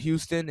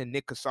 Houston and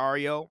Nick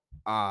Casario,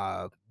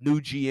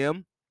 new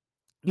GM.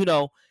 You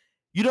know,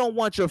 you don't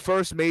want your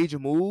first major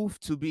move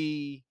to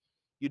be,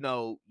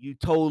 you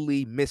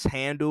totally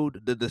mishandled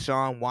the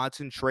Deshaun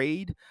Watson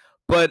trade.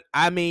 But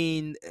I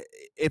mean,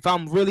 if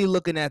I'm really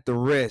looking at the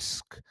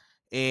risk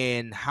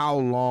and how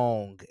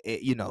long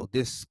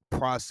this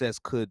process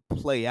could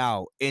play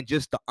out and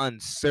just the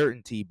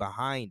uncertainty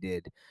behind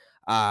it,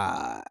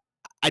 uh,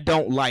 I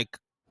don't like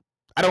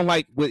I don't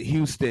like what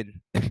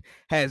Houston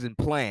has in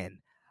plan.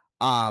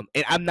 And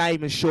I'm not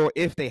even sure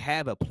if they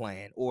have a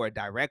plan or a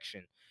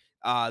direction.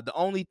 The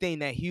only thing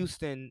that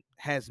Houston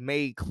has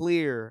made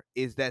clear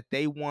is that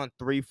they want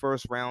 3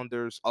 first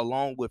rounders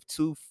along with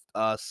 2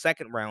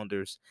 second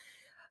rounders.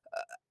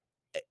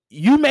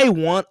 you may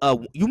want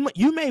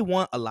you may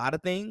want a lot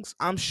of things.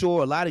 I'm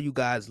sure a lot of you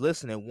guys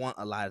listening want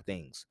a lot of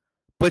things,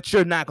 but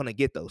you're not going to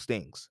get those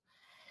things.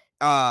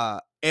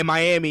 In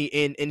Miami,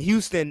 in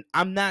Houston,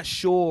 I'm not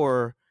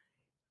sure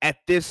at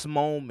this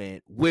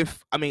moment.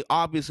 With I mean,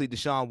 obviously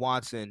Deshaun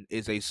Watson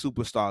is a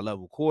superstar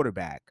level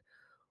quarterback,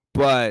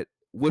 but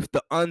with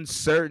the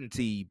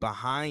uncertainty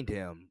behind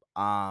him,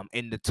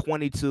 in the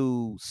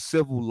 22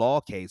 civil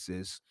law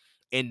cases,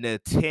 in the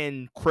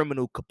 10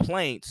 criminal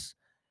complaints,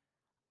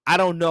 I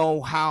don't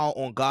know how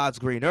on God's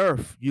green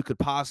earth you could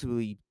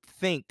possibly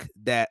think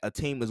that a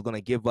team is going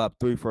to give up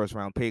 3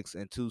 first-round picks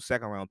and 2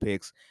 second-round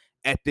picks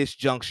at this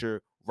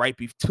juncture, right?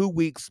 2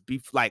 weeks,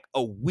 like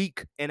a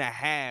week and a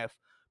half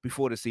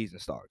before the season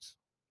starts.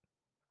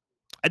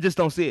 I just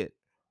don't see it.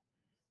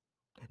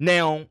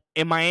 Now,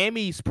 in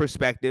Miami's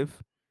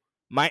perspective,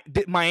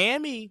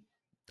 Miami,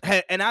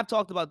 and I've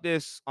talked about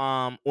this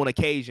on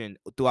occasion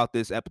throughout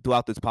this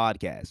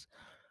podcast.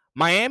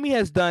 Miami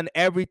has done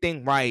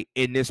everything right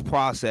in this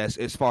process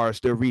as far as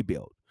their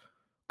rebuild.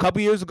 A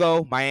couple years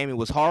ago, Miami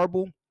was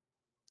horrible.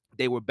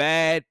 They were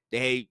bad.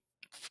 They had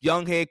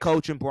young head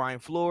coach and Brian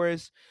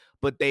Flores,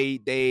 but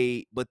they've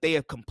done a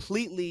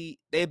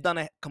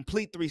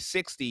complete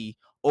 360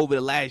 over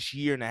the last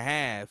year and a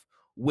half,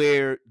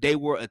 where they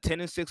were a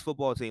 10-6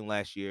 football team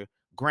last year.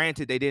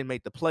 Granted, they didn't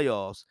make the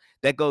playoffs.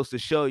 That goes to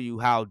show you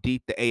how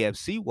deep the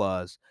AFC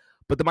was.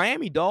 But the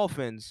Miami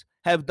Dolphins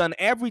have done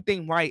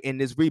everything right in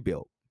this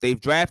rebuild. They've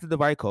drafted the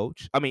right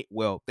coach. I mean,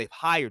 well, they've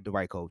hired the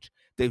right coach.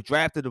 They've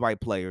drafted the right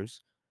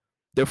players.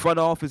 Their front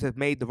office has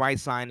made the right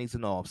signings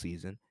in the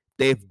offseason.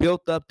 They've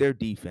built up their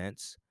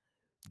defense.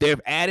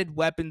 They've added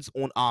weapons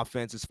on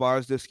offense as far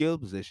as their skill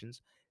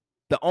positions.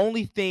 The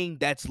only thing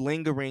that's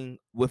lingering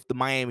with the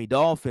Miami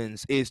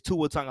Dolphins is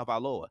Tua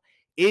Tagovailoa.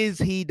 Is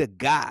he the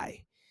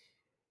guy?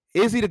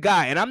 Is he the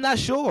guy? And I'm not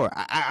sure.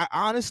 I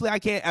honestly, I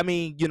can't. I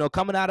mean,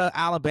 coming out of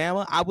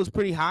Alabama, I was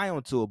pretty high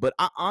on Tua, but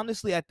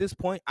honestly, at this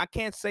point, I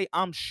can't say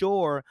I'm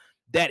sure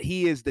that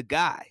he is the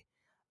guy.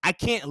 I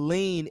can't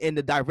lean in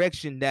the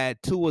direction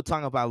that Tua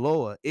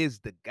Tagovailoa is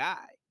the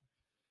guy.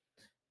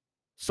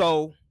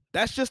 So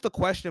that's just a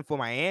question for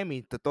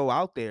Miami to throw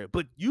out there.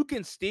 But you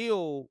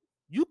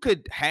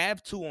could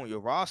have Tua on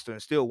your roster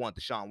and still want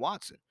Deshaun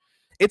Watson.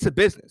 It's a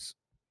business.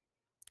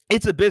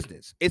 It's a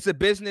business. It's a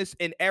business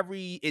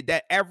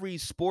that every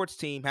sports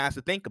team has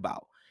to think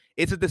about.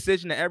 It's a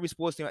decision that every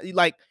sports team,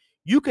 like,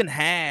 you can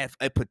have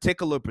a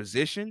particular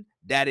position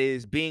that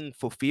is being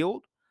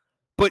fulfilled,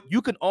 but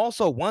you can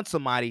also want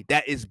somebody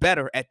that is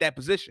better at that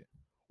position,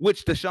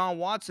 which Deshaun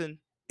Watson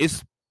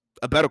is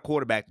a better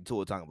quarterback than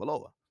Tua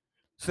Tagovailoa.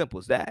 Simple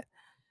as that.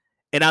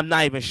 And I'm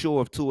not even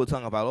sure if Tua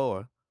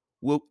Tagovailoa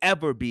will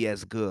ever be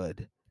as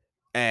good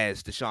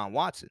as Deshaun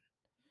Watson.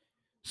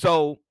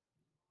 So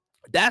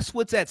that's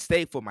what's at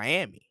stake for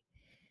Miami.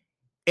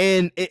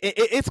 And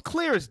it's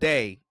clear as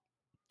day.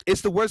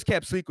 It's the worst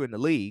kept secret in the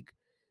league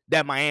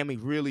that Miami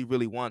really,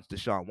 really wants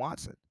Deshaun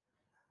Watson.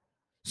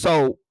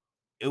 So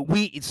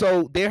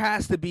there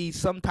has to be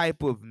some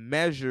type of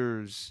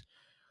measures.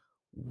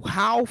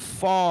 How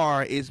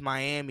far is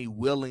Miami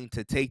willing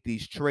to take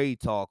these trade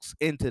talks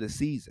into the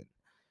season?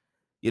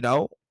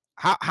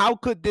 How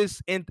could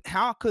this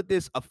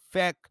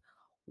affect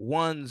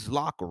one's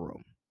locker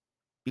room?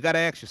 You got to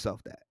ask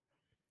yourself that.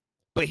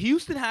 But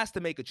Houston has to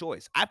make a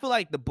choice. I feel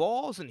like the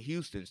ball's in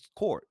Houston's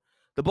court.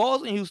 The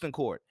ball's in Houston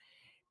court.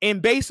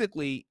 And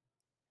basically,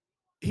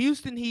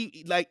 Houston,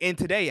 and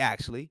today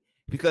actually,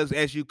 because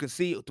as you can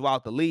see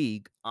throughout the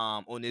league,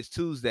 on this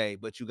Tuesday,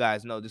 but you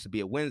guys know this will be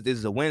a Wednesday. This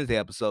is a Wednesday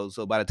episode,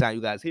 so by the time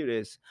you guys hear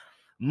this,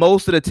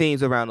 most of the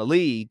teams around the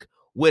league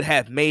would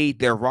have made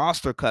their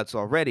roster cuts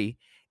already,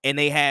 and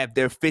they have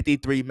their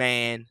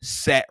 53-man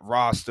set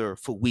roster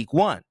for week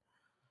 1.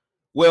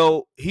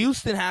 Well,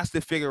 Houston has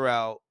to figure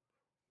out,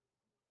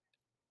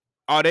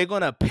 are they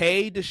going to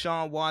pay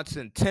Deshaun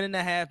Watson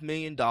 $10.5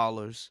 million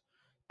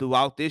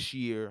throughout this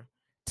year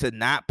to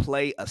not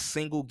play a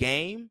single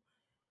game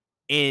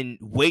and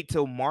wait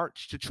till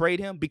March to trade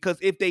him? Because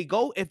if they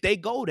go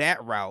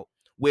that route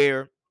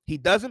where he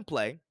doesn't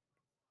play,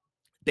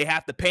 they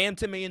have to pay him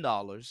 $10 million,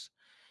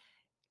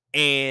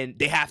 and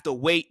they have to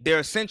wait. They're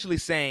essentially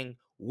saying,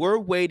 we're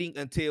waiting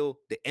until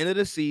the end of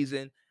the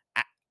season,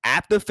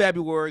 after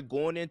February,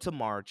 going into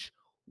March.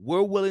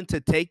 We're willing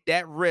to take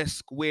that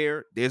risk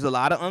where there's a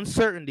lot of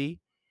uncertainty,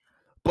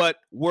 but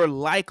we're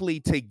likely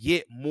to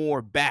get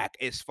more back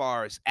as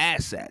far as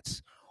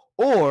assets.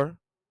 Or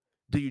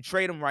do you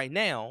trade them right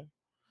now?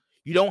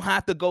 You don't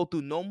have to go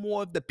through no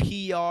more of the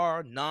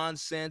PR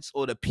nonsense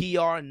or the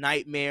PR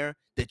nightmare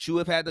that you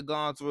have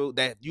gone through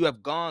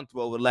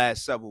over the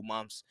last several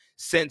months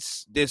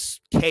since this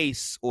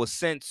case, or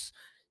since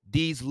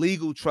these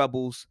legal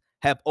troubles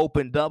have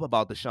opened up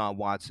about Deshaun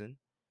Watson.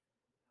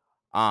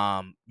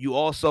 You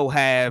also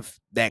have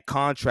that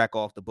contract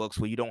off the books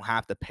where you don't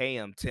have to pay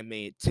him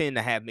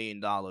 $10.5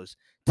 million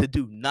to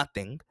do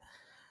nothing.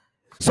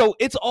 So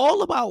it's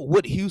all about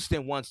what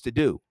Houston wants to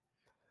do.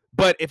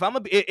 But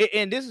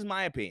and this is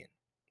my opinion,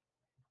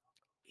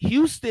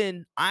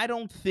 I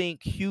don't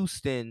think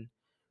Houston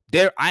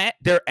Their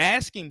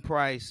asking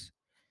price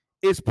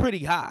is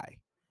pretty high,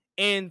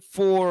 and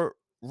for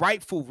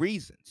rightful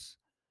reasons.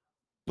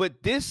 But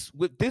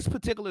with this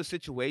particular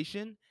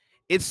situation,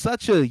 it's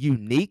such a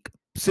unique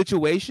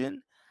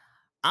situation.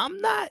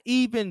 I'm not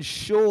even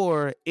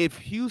sure if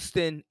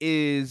Houston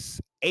is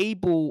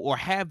able or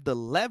have the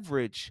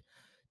leverage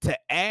to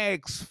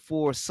ask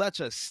for such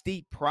a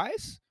steep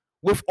price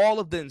with all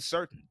of the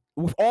uncertainty,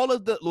 with all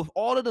of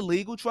the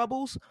legal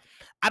troubles.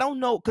 I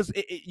don't know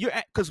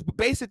because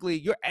basically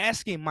you're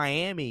asking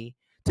Miami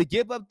to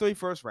give up 3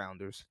 first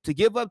rounders, to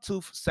give up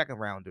 2 second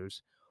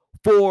rounders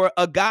for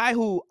a guy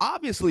who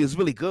obviously is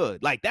really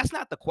good. Like that's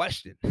not the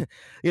question,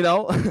 you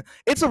know.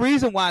 It's a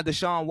reason why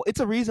Deshaun. It's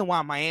a reason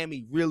why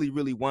Miami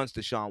really wants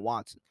Deshaun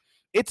Watson.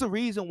 It's a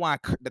reason why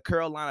the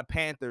Carolina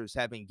Panthers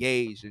have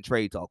engaged in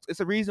trade talks.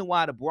 It's a reason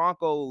why the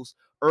Broncos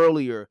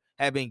earlier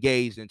have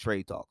engaged in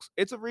trade talks.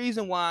 It's a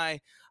reason why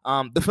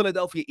the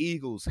Philadelphia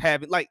Eagles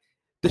haven't. Like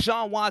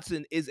Deshaun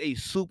Watson is a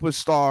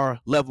superstar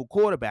level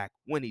quarterback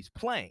when he's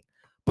playing,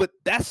 but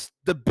that's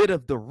the bit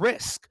of the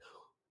risk.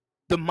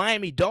 The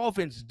Miami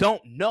Dolphins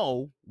don't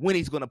know when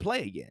he's going to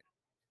play again.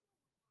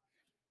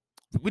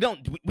 We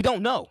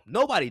don't know.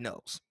 Nobody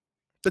knows.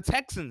 The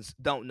Texans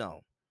don't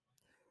know.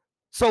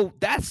 So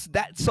that's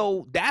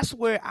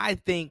where I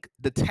think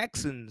the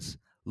Texans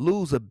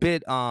lose a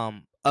bit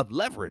of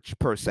leverage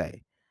per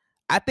se.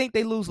 I think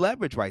they lose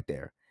leverage right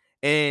there.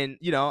 And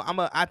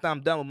after I'm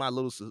done with my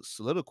little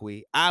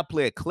soliloquy, I'll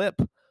play a clip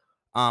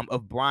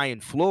of Brian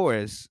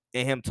Flores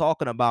and him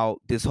talking about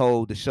this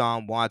whole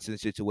Deshaun Watson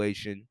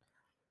situation.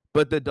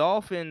 But the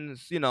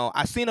Dolphins,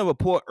 I seen a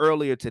report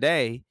earlier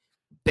today.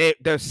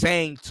 They're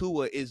saying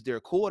Tua is their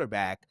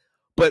quarterback,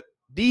 but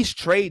these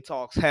trade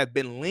talks have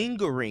been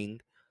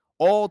lingering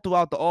all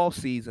throughout the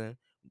offseason,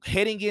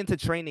 heading into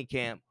training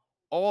camp,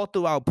 all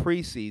throughout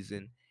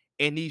preseason.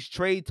 And these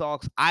trade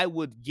talks, I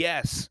would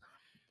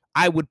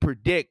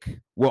predict,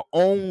 will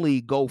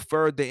only go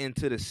further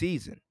into the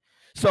season.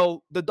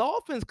 So the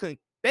Dolphins can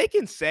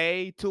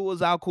say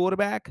Tua's our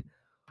quarterback,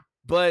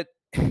 but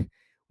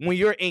when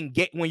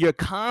you're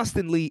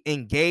constantly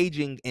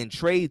engaging in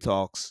trade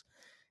talks,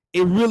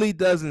 it really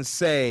doesn't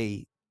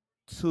say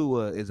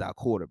Tua is our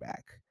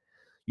quarterback.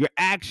 Your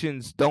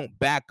actions don't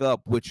back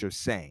up what you're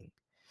saying.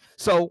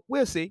 So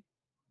we'll see.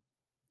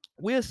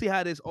 We'll see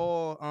how this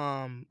all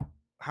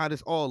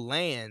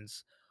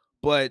lands.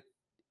 But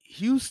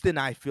Houston,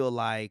 I feel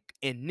like,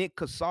 and Nick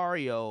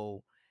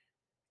Casario,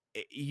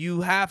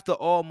 you have to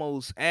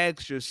almost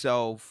ask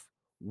yourself,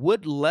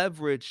 what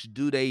leverage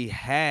do they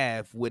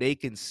have where they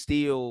can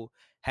still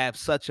have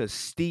such a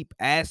steep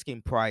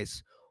asking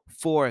price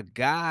for a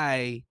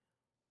guy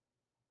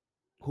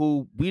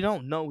who we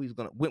don't know when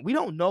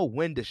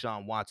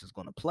Deshaun Watson's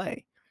gonna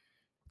play.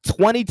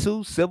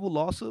 22 civil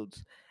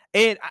lawsuits.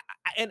 And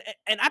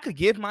I could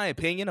give my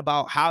opinion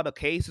about how the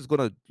case is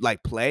gonna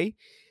like play.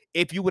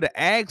 If you would have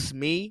asked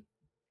me,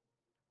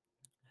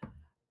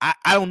 I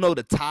don't know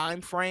the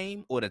time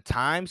frame or the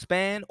time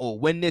span or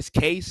when this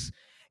case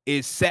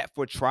is set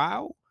for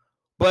trial,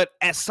 but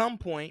at some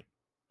point,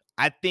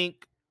 I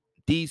think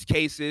these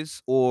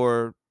cases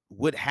or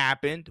what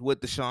happened with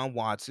Deshaun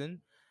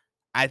Watson,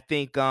 I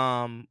think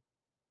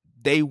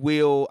they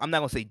will, I'm not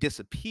gonna say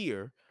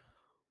disappear,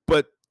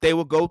 but they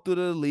will go through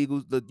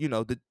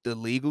the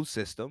legal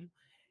system.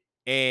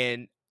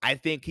 And I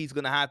think he's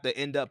gonna have to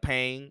end up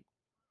paying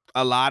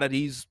a lot of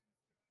these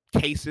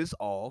cases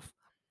off.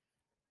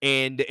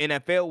 And the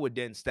NFL would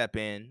then step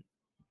in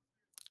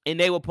and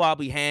they will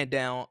probably hand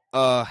down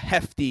a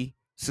hefty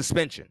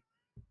suspension.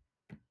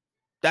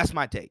 That's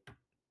my take.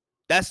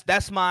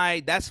 That's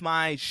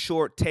my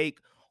short take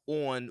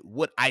on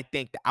what I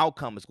think the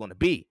outcome is going to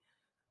be.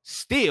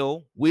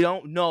 Still, we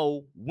don't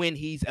know when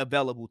he's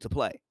available to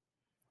play.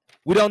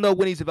 We don't know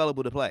when he's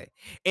available to play.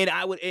 And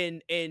I would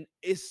and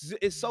it's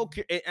so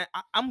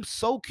I'm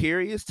so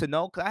curious to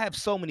know because I have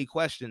so many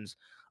questions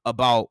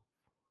about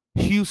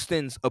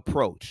Houston's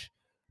approach.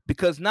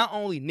 Because not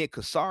only Nick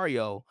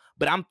Casario,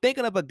 but I'm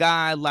thinking of a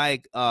guy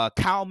like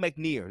Kyle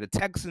McNear, the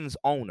Texans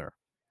owner,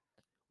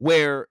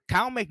 where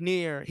Kyle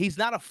McNear, he's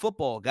not a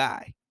football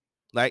guy,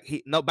 like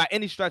he no by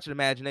any stretch of the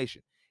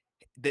imagination.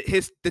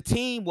 The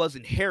team was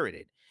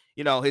inherited.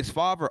 His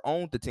father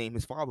owned the team.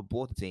 His father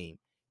bought the team.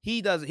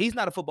 He's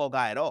not a football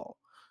guy at all.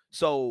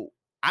 So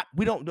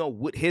we don't know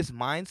what his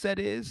mindset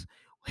is.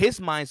 His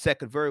mindset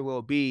could very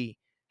well be,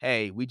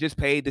 hey, we just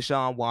paid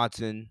Deshaun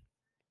Watson.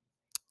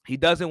 He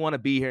doesn't want to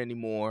be here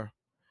anymore.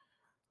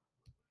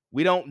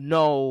 We don't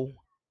know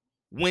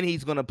when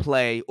he's going to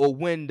play or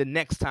when the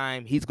next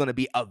time he's going to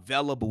be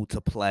available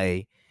to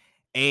play.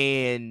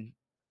 And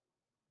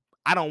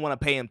I don't want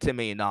to pay him $10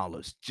 million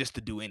just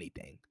to do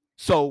anything.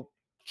 So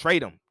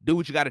trade him. Do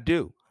what you got to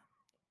do.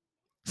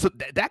 So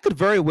that could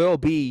very well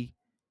be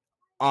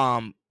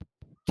Kyle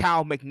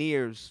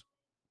McNear's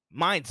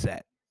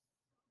mindset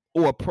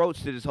or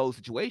approach to this whole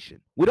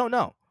situation. We don't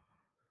know.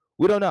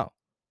 We don't know.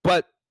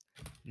 But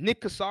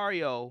Nick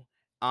Casario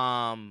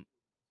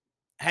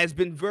has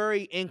been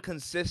very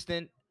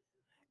inconsistent.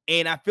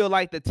 And I feel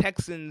like the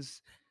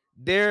Texans,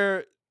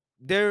 they're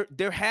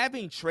they're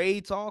having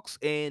trade talks,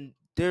 and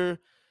they're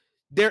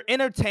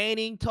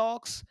entertaining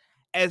talks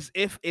as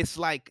if it's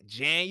like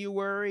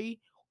January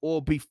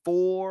or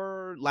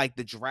before like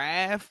the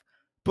draft,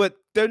 but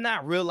they're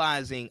not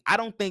realizing. I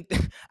don't think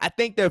I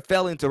think they're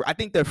failing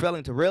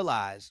to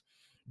realize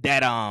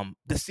that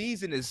the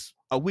season is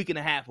a week and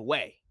a half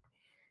away.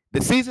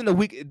 The season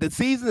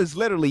is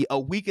literally a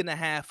week and a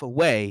half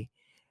away,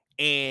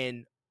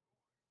 and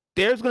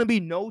there's going to be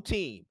no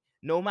team,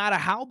 no matter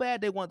how bad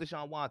they want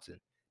Deshaun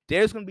Watson,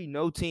 there's going to be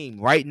no team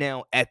right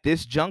now at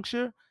this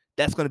juncture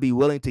that's going to be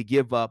willing to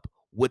give up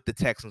what the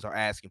Texans are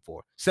asking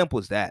for. Simple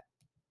as that.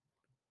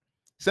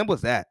 Simple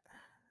as that.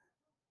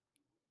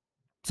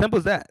 Simple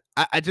as that.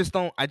 I just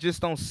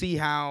don't see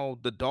how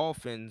the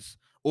Dolphins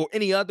or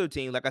any other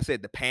team, like I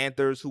said, the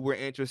Panthers who were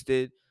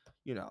interested,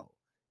 you know,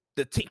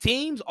 the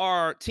teams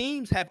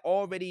have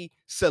already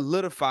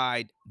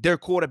solidified their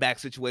quarterback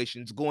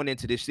situations going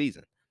into this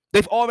season.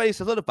 They've already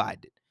solidified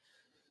it.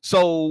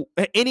 So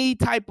any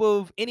type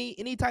of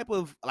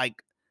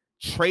like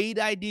trade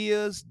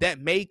ideas that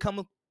may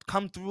come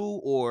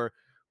through, or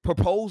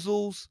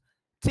proposals,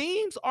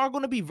 teams are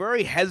going to be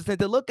very hesitant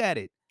to look at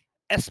it,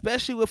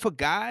 especially with a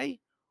guy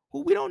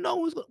who we don't know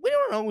who's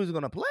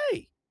going to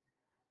play.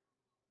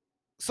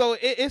 So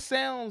it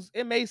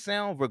may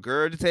sound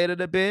regurgitated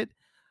a bit,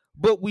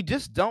 but we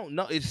just don't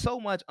know. It's so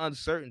much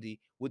uncertainty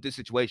with this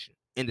situation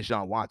in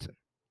Deshaun Watson.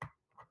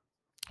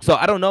 So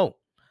I don't know.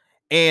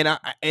 And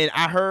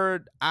I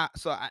heard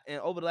and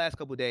over the last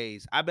couple of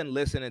days, I've been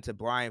listening to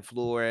Brian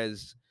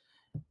Flores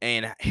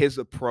and his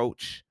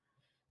approach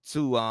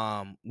to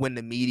when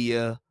the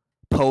media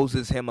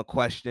poses him a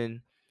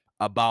question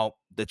about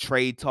the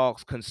trade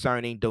talks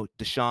concerning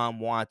Deshaun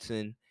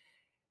Watson.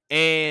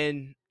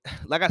 And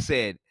like I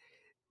said,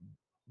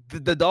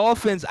 the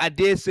Dolphins, I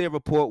did see a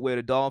report where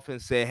the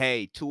Dolphins said,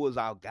 "Hey, Tua's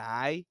our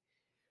guy,"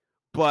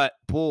 but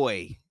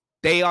boy,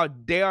 they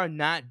are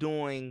not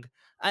doing.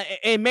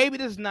 And maybe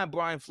this is not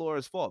Brian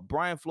Flores' fault.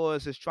 Brian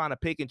Flores is trying to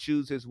pick and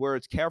choose his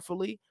words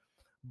carefully,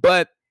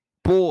 but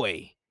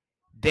boy,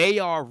 they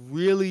are they're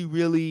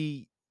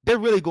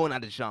really going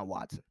after Deshaun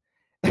Watson.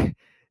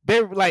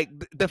 They're like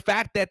the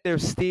fact that they're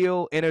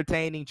still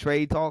entertaining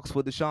trade talks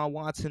with Deshaun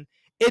Watson.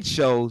 It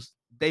shows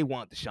they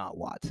want Deshaun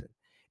Watson.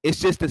 It's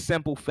just the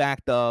simple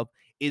fact of,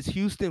 is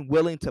Houston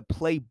willing to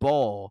play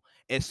ball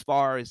as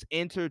far as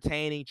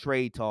entertaining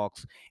trade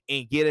talks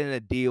and getting a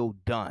deal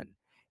done?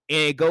 And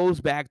it goes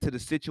back to the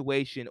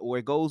situation, or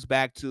it goes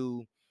back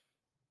to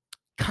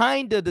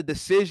kind of the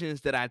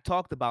decisions that I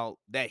talked about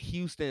that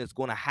Houston is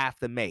going to have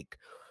to make.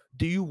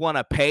 Do you want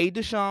to pay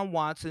Deshaun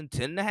Watson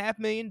 $10.5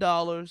 million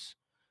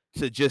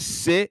to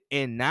just sit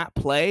and not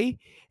play?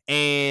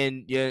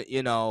 And you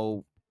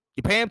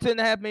pay him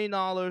 $10.5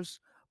 million,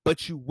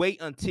 but you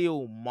wait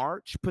until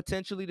March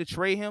potentially to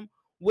trade him,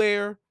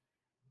 where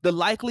the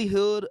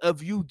likelihood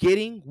of you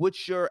getting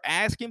what your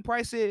asking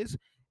price is,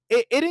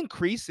 it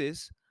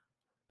increases,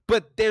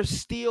 but there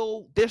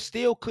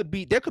could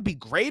be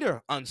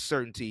greater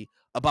uncertainty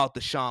about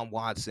Deshaun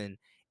Watson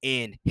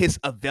and his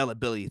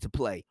availability to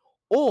play.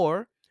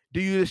 Or do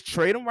you just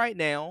trade him right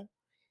now?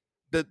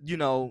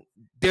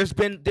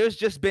 There's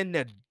just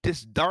been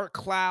this dark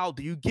cloud.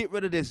 Do you get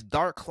rid of this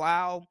dark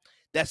cloud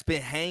that's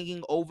been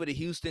hanging over the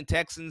Houston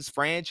Texans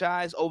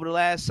franchise over the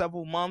last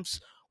several months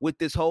with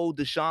this whole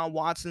Deshaun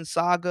Watson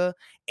saga,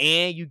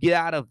 and you get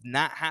out of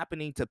not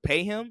happening to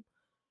pay him?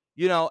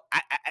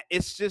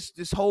 It's just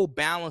this whole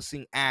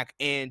balancing act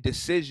and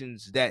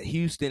decisions that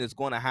Houston is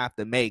going to have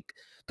to make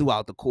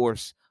throughout the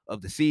course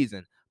of the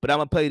season. But I'm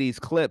gonna play these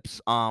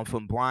clips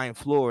from Brian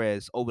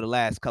Flores over the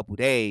last couple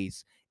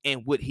days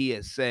and what he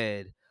has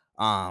said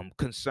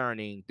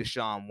concerning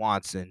Deshaun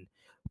Watson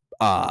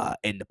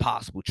and the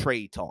possible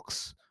trade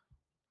talks.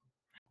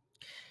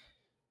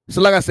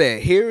 So, like I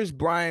said, here's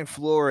Brian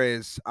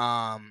Flores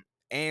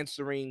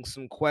answering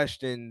some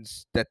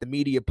questions that the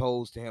media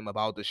posed to him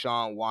about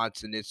Deshaun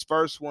Watson. His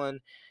first one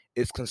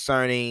is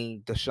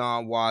concerning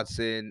Deshaun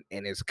Watson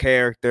and his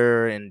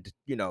character. And,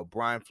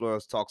 Brian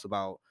Flores talks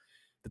about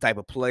the type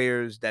of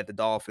players that the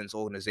Dolphins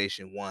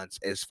organization wants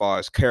as far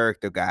as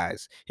character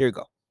guys. Here you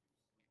go.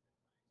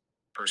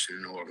 Person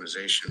in the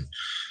organization,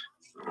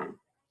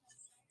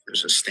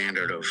 there's a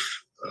standard of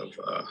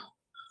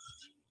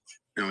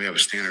we have a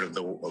standard of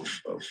that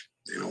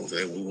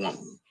we want,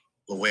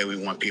 the way we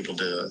want people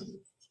to.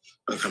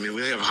 I mean,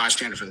 we have a high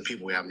standard for the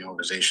people we have in the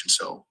organization.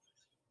 So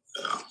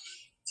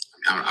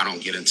I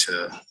don't get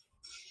into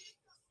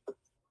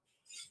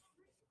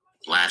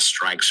last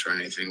strikes or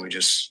anything. We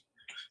just,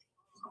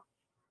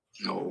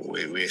 we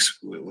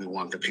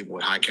want the people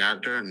with high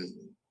character and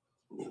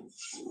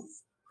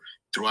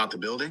throughout the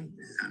building.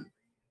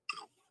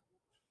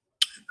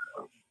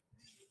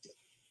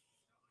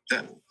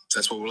 And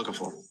that's what we're looking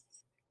for.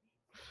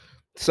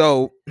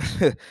 So,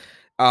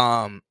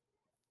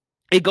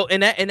 it go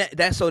and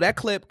that so that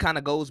clip kind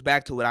of goes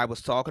back to what I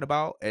was talking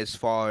about as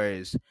far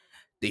as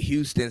the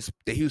Houston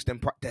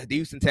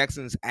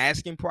Texans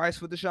asking price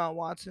for Deshaun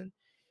Watson.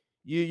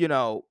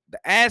 The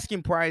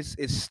asking price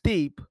is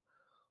steep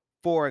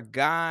for a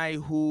guy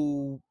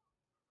who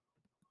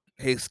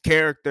his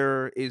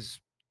character is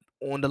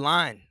on the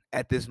line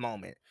at this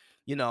moment.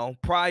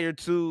 Prior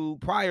to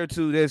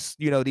this,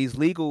 these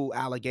legal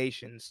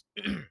allegations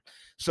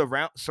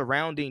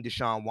surrounding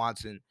Deshaun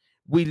Watson,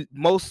 we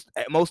most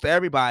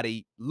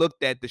everybody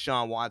looked at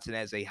Deshaun Watson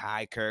as a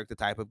high character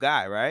type of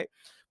guy, right?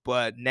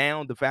 But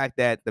now the fact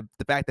of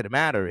the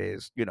matter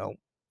is,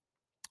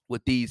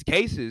 with these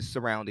cases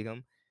surrounding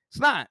him, it's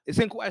not. It's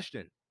in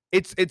question.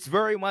 It's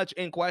very much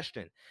in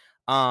question.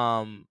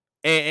 And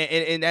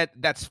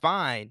that's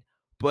fine.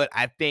 But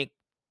I think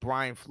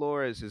Brian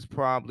Flores is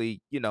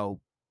probably,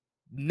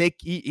 Nick.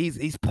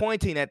 He's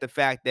pointing at the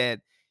fact that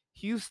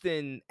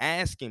Houston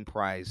asking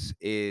price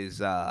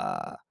is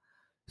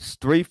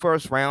 3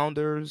 first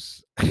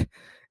rounders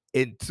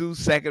and 2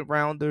 second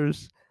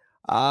rounders.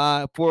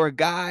 For a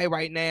guy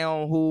right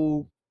now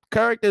who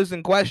characters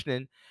in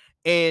question,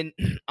 and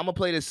I'm gonna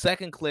play the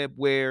second clip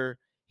where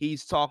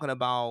he's talking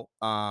about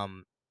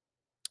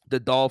the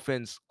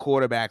Dolphins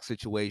quarterback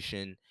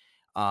situation,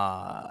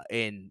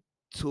 and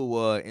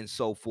Tua and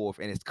so forth,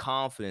 and his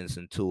confidence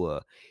in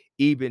Tua,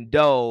 even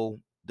though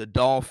the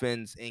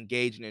Dolphins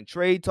engaging in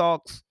trade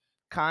talks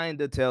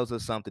kind of tells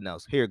us something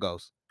else. Here it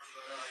goes.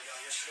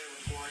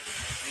 Yesterday report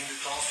named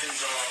the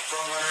Dolphins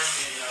front runner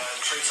in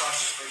trade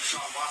talks for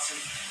Deshaun Watson.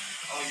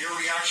 Your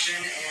reaction,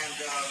 and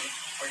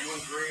are you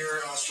and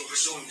Greer still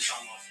pursuing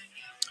Deshaun Watson?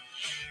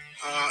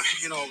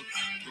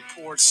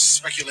 Reports,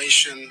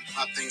 speculation,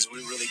 not things we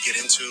really get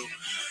into.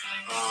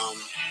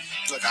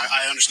 Look,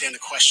 I understand the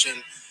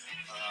question,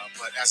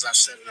 but as I've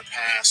said in the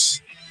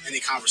past, any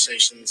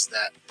conversations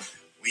that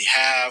we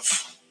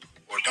have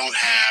or don't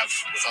have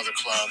with other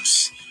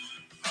clubs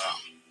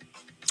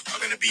are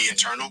going to be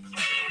internal.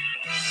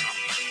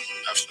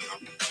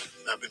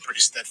 I've been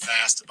pretty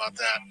steadfast about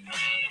that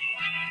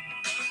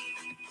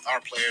with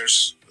our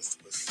players, with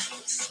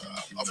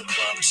other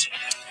clubs,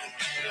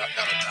 and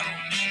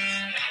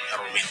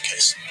that'll remain the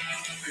case.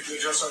 Could you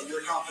address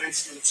your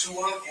confidence in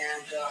Tua,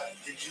 and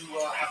did you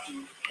have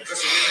to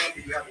address it with him?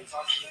 Did you have any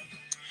talks with him?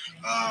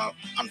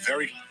 I'm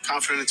very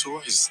confident in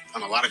Tua. He's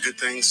done a lot of good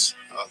things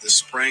this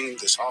spring,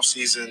 this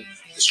offseason,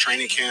 this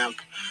training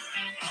camp.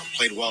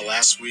 Played well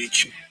last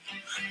week.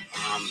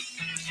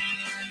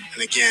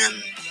 And again,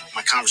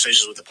 my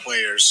conversations with the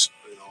players,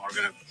 are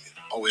going to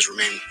always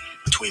remain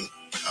between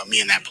me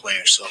and that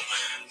player. So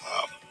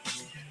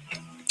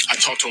I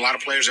talk to a lot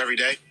of players every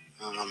day.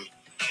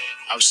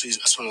 Obviously,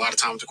 I spend a lot of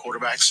time with the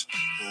quarterbacks.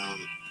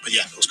 But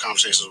yeah, those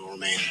conversations will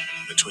remain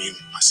between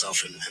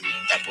myself and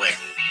that player.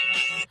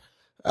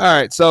 All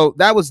right, so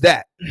that was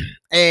that,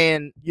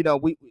 and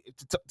we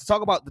to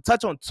talk about the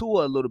touch on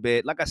Tua a little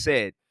bit. Like I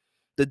said,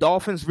 the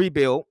Dolphins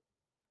rebuild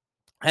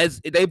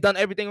they've done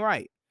everything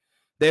right.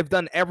 They've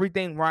done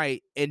everything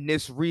right in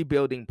this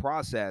rebuilding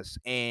process,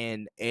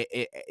 and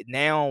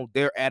now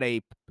they're at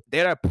a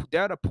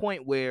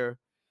point where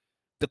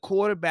the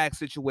quarterback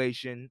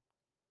situation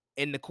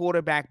and the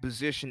quarterback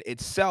position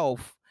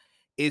itself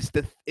is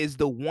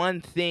the one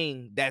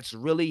thing that's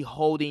really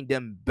holding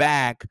them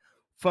back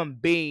from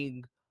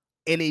being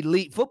an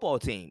elite football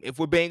team, if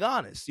we're being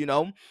honest.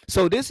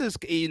 So this is,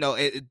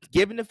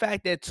 given the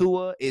fact that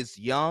Tua is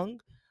young,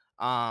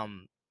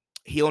 um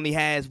he only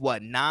has,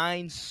 what,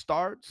 9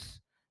 starts,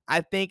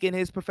 I think, in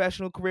his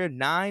professional career.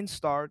 9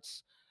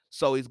 starts.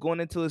 So he's going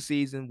into a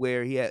season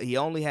where he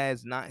only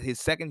has nine. His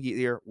second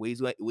year,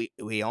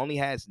 he only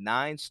has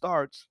 9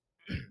 starts.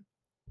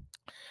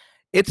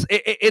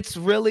 It's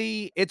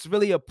really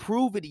a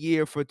prove it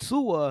year for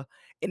Tua,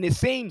 and it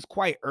seems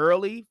quite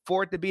early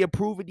for it to be a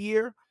prove it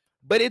year,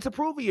 but it's a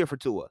prove it year for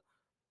Tua.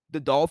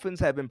 The Dolphins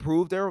have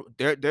improved their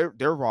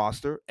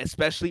roster,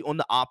 especially on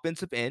the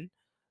offensive end.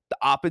 The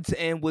offensive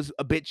end was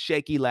a bit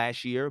shaky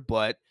last year,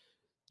 but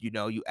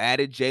you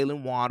added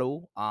Jalen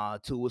Waddle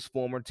to his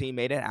former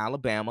teammate at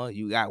Alabama.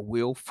 You got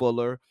Will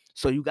Fuller.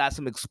 So you got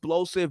some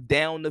explosive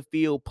down the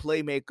field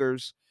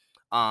playmakers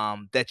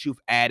that you've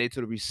added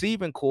to the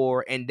receiving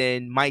core, and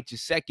then Mike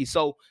Gesicki.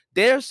 So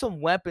there's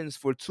some weapons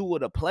for Tua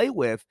to play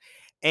with,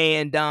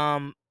 and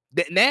now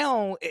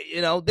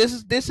this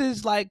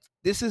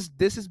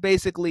is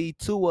basically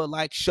Tua,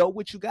 like, show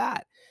what you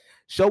got,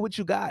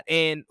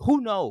 and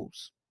who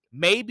knows,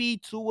 maybe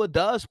Tua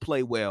does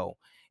play well,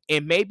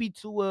 and maybe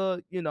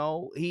Tua,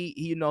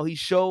 he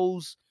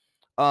shows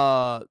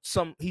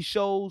some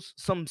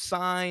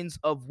signs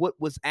of what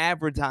was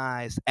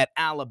advertised at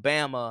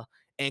Alabama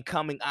and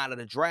coming out of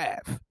the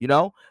draft.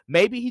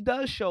 Maybe he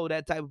does show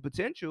that type of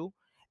potential,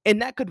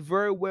 and that could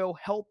very well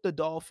help the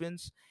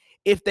Dolphins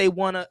if they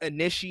want to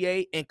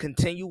initiate and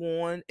continue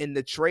on in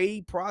the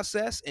trade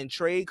process and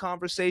trade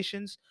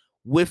conversations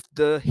with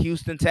the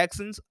Houston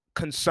Texans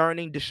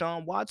concerning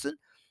Deshaun Watson.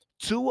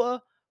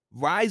 Tua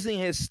rising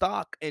his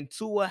stock and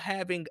Tua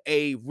having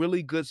a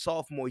really good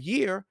sophomore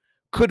year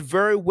could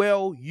very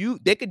well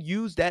they could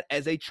use that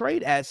as a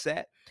trade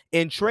asset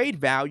and trade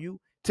value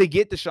to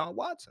get Deshaun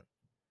Watson.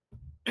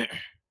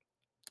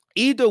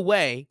 Either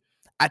way,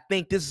 I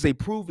think this is a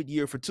proven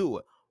year for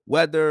Tua,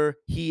 whether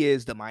he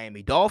is the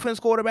Miami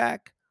Dolphins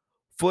quarterback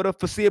for the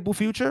foreseeable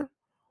future,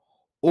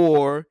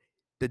 or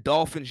the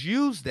Dolphins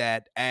use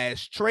that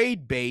as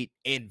trade bait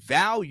and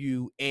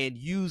value and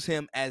use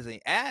him as an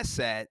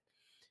asset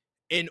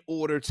in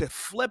order to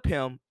flip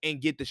him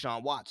and get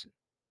Deshaun Watson.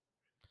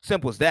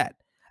 Simple as that.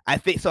 I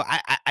think so.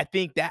 I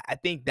think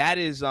that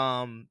is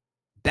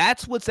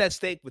that's what's at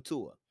stake for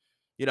Tua.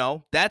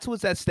 That's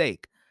what's at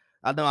stake.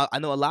 I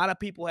know a lot of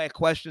people had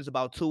questions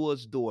about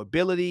Tua's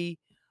durability.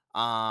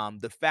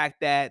 The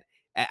fact that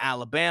at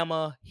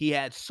Alabama he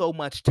had so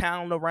much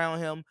talent around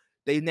him.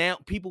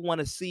 People want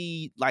to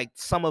see like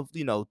some of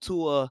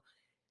Tua,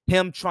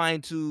 him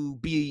trying to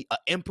be an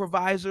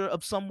improviser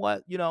of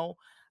somewhat.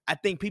 I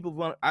think people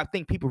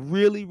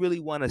really really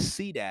want to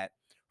see that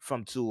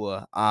from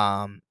Tua.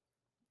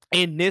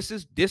 And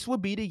this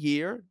would be the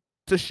year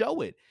to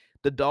show it.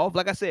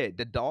 Like I said,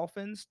 the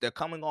Dolphins, they're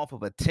coming off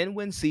of a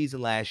 10-win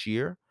season last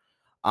year.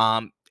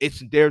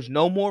 There's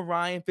no more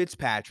Ryan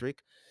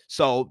Fitzpatrick.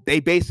 So they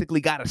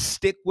basically got to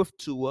stick with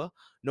Tua,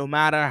 no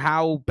matter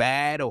how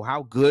bad or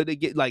how good they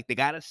get. Like, they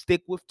got to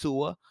stick with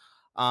Tua.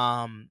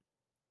 And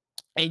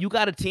you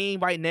got a team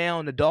right now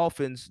in the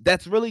Dolphins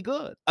that's really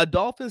good. A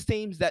Dolphins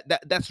team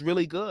that's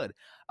really good.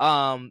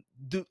 You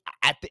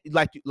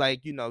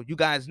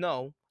guys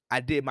know, I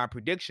did my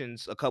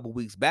predictions a couple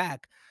weeks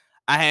back.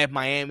 I had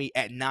Miami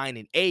at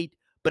 9-8,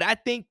 but I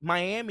think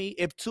Miami,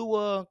 if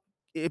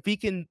he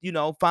can,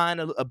 find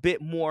a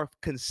bit more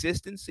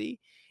consistency,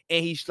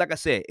 and he's like I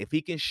said, if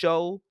he can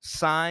show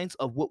signs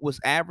of what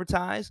was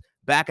advertised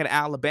back in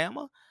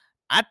Alabama,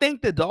 I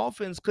think the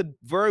Dolphins could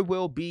very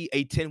well be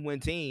a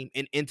 10-win team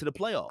and into the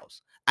playoffs.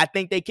 I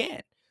think they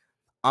can.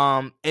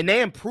 And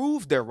they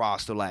improved their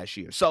roster last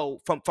year. So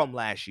from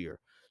last year.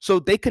 So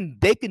they can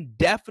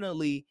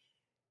definitely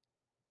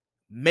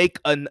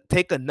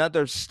take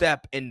another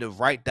step in the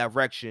right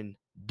direction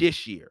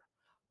this year.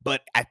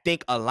 But I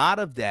think a lot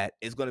of that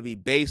is going to be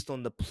based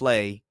on the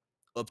play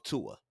of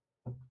Tua.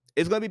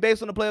 It's going to be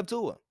based on the play of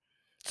Tua.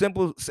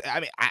 Simple. I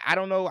mean, I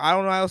don't know. I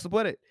don't know how else to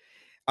put it.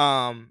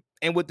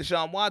 And with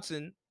Deshaun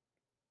Watson,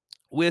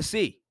 we'll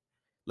see.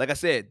 Like I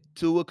said,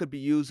 Tua could be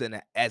used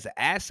as an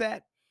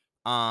asset.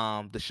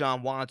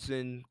 Deshaun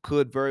Watson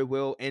could very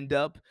well end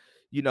up.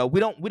 We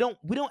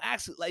don't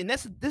actually, like, and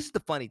this is the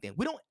funny thing.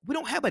 We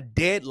don't have a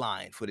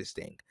deadline for this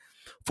thing,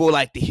 for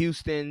the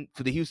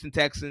Houston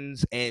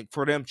Texans, and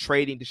for them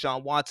trading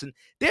Deshaun Watson.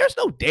 There's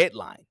no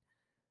deadline.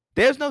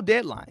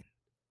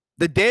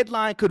 The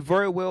deadline could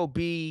very well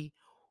be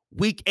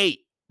week 8,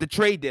 the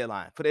trade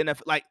deadline for the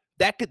NFL. Like,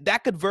 that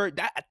could very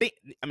that I think.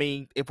 I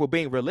mean, if we're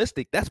being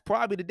realistic, that's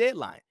probably the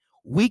deadline.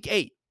 Week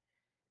 8.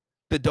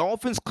 The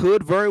Dolphins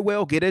could very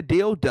well get a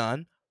deal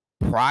done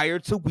prior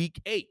to week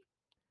 8.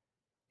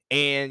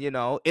 And,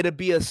 it'll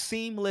be a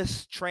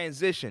seamless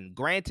transition.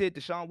 Granted,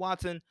 Deshaun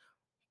Watson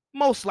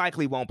most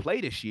likely won't play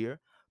this year,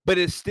 but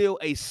it's still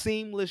a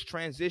seamless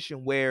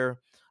transition where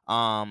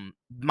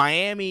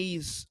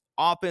Miami's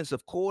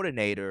offensive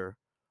coordinator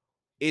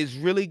is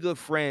really good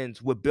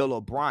friends with Bill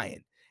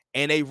O'Brien,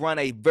 and they run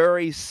a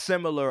very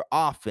similar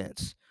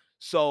offense.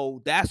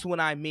 So that's what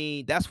I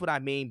mean. That's what I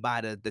mean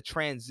by the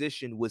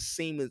transition was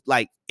seamless.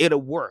 Like,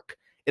 it'll work.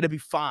 It'll be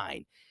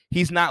fine.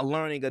 He's not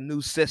learning a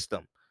new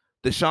system.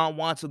 Deshaun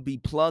wants to be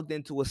plugged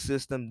into a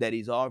system that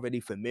he's already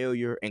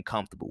familiar and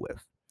comfortable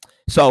with.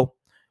 So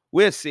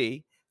we'll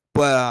see.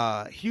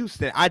 But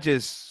Houston, I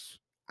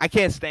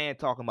can't stand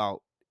talking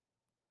about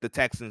the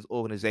Texans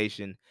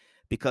organization,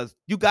 because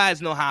you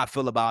guys know how I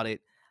feel about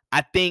it.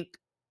 I think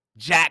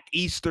Jack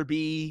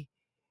Easterby,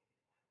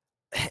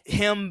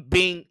 him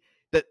being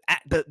the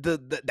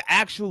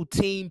actual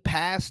team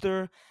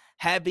pastor,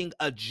 having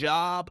a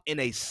job and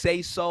a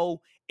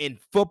say-so in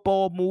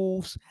football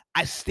moves,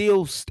 I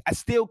still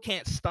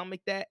can't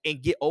stomach that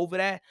and get over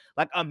that.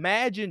 Like,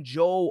 imagine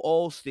Joel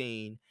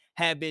Osteen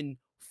having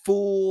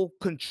full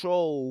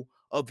control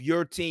of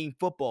your team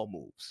football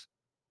moves.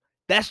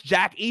 That's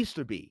Jack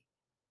Easterby.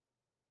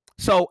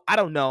 So I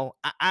don't know.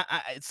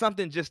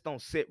 Something just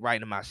don't sit right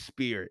in my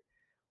spirit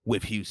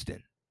with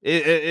Houston.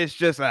 It's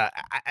just I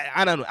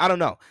don't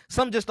know.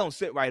 Some just don't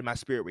sit right in my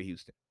spirit with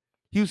Houston.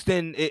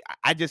 Houston,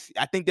 I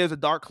think there's a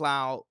dark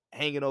cloud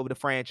hanging over the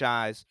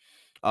franchise.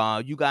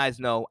 You guys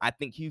know, I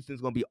think Houston's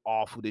gonna be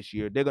awful this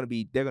year. They're gonna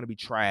be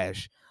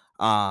trash.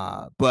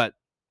 But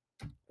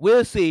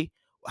we'll see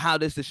how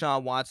this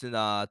Deshaun Watson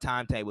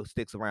timetable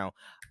sticks around.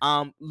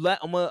 I'm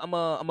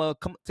gonna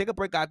take a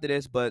break after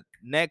this, but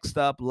next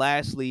up,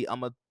 lastly,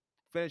 I'm gonna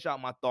finish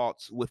out my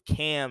thoughts with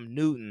Cam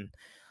Newton,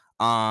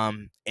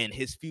 and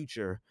his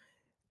future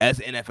as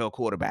an NFL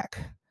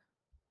quarterback.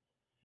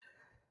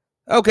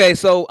 Okay,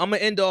 so I'm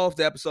gonna end off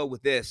the episode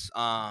with this.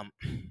 Cam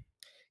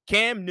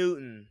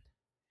Newton.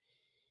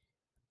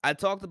 I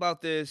talked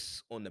about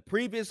this on the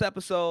previous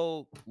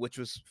episode, which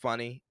was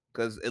funny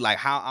because, like,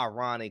 how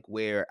ironic,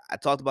 where I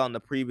talked about in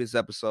the previous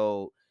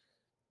episode,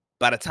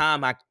 by the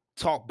time I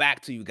talk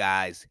back to you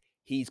guys,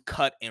 he's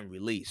cut and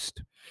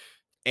released.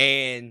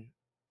 And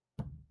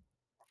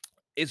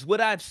it's what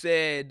I've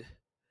said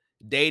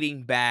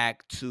dating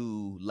back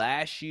to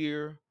last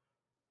year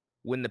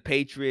when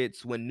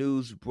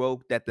news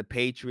broke that the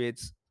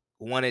Patriots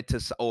wanted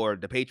to, or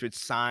the Patriots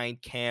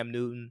signed Cam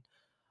Newton.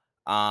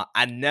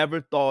 I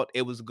never thought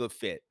it was a good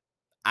fit.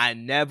 I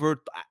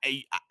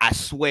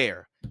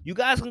swear. You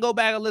guys can go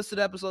back and listen to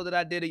the episode that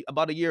I did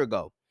about a year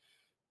ago.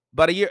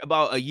 About a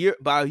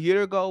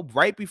year ago,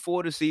 right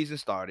before the season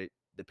started,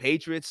 the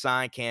Patriots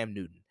signed Cam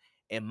Newton.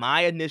 And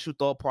my initial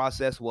thought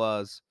process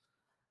was,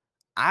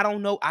 I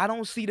don't know. I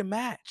don't see the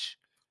match.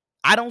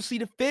 I don't see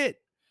the fit.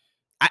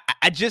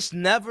 I just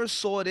never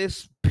saw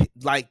this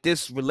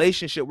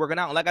relationship working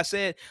out. Like I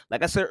said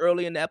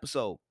earlier in the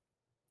episode,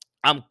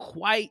 I'm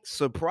quite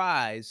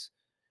surprised.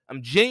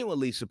 I'm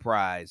genuinely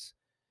surprised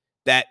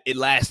that it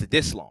lasted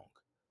this long.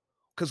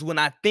 Because when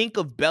I think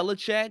of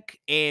Belichick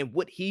and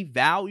what he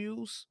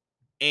values,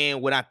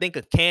 and when I think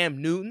of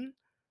Cam Newton,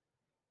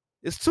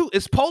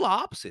 it's polar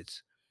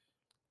opposites.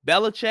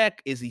 Belichick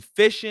is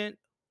efficient,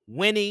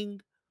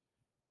 winning,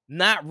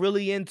 not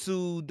really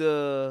into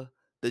the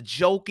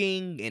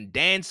joking and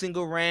dancing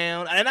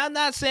around. And I'm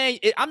not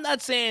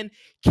saying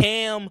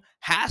Cam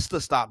has to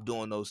stop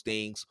doing those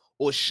things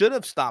or should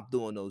have stopped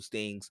doing those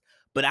things,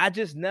 but I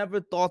just never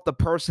thought the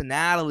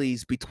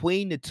personalities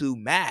between the two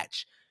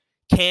match.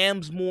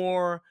 Cam's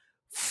more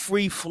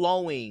free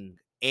flowing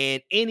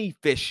and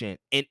inefficient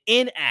and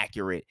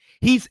inaccurate.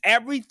 He's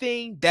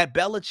everything that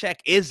Belichick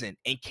isn't.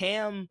 And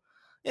Cam,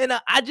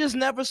 I just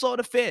never saw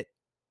the fit.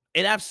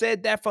 And I've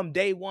said that from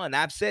day one.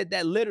 I've said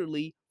that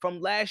literally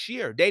from last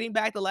year, dating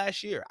back to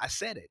last year. I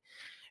said it.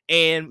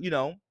 And,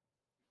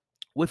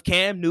 with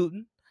Cam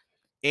Newton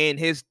and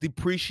his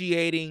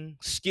depreciating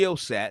skill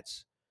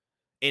sets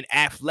and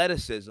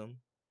athleticism,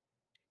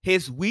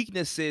 his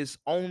weaknesses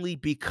only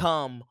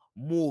become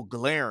more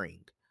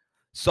glaring.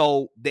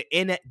 So the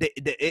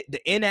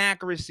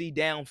inaccuracy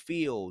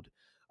downfield,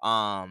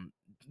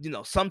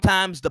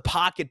 sometimes the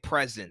pocket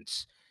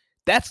presence,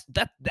 that's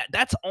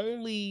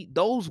only,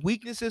 those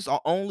weaknesses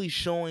are only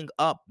showing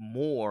up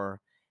more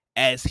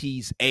as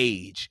he's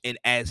aged and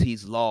as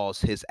he's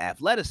lost his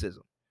athleticism.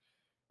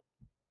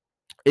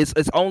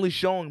 It's only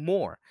showing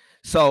more.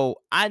 So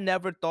I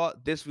never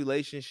thought this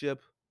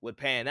relationship would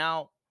pan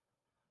out.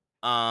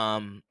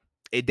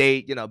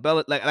 They,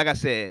 Bella, like I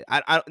said,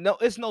 I no,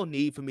 it's no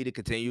need for me to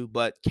continue.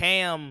 But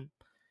Cam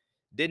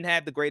didn't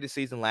have the greatest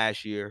season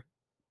last year.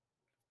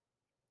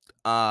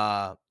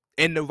 And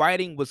the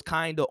writing was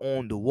kind of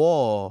on the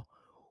wall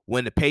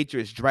when the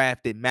Patriots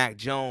drafted Mac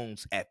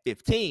Jones at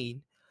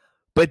 15.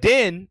 But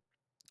then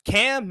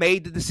Cam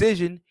made the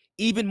decision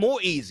even more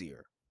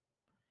easier.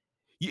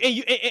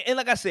 And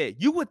like I said,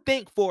 you would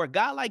think for a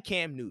guy like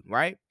Cam Newton,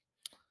 right?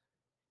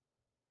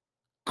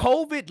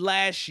 COVID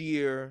last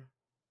year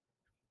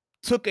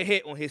took a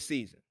hit on his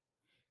season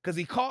because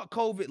he caught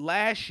COVID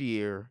last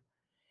year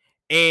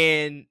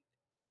and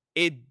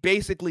it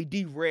basically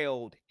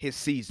derailed his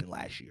season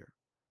last year.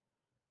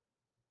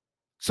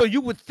 So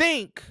you would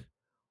think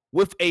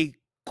with a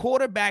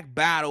quarterback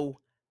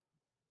battle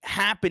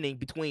happening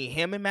between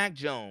him and Mac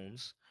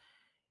Jones,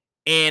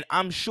 and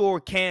I'm sure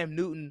Cam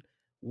Newton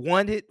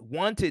wanted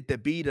to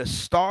be the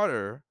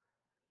starter,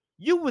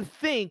 you would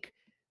think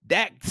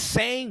that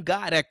same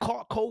guy that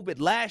caught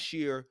COVID last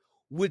year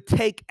would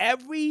take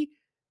every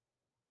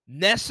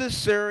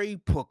necessary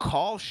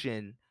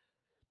precaution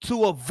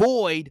to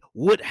avoid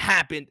what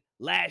happened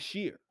last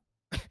year.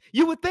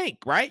 You would think,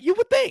 right? You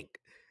would think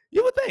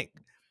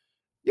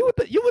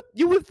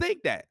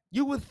that.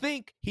 You would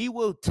think he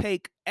will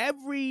take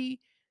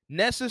every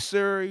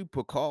necessary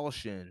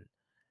precaution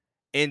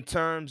in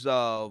terms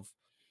of,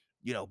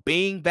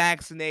 being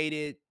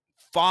vaccinated,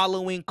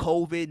 following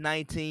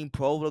COVID-19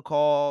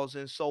 protocols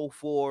and so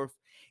forth.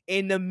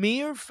 And the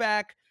mere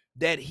fact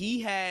that he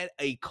had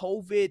a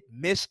COVID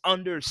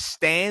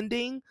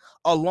misunderstanding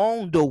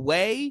along the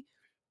way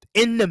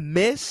in the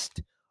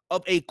midst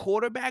of a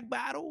quarterback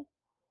battle,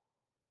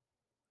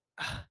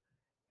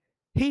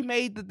 he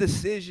made the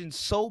decision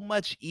so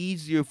much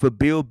easier for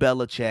Bill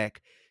Belichick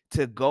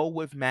to go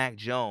with Mac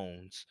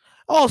Jones.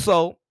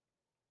 Also,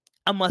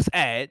 I must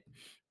add,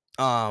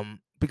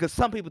 because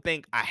some people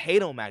think I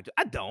hate on Mac Jones.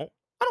 I don't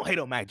hate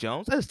on Mac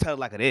Jones. I just tell it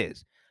like it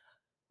is.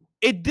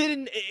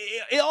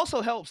 It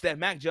also helps that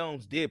Mac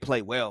Jones did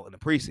play well in the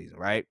preseason,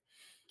 right?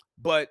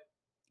 But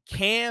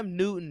Cam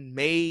Newton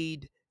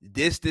made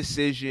this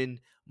decision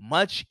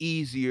much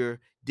easier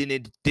than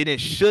it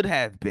should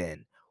have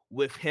been,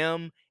 with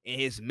him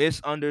and his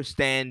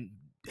misunderstanding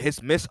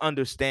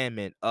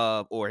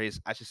of, or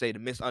his, I should say, the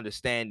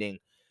misunderstanding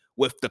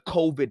with the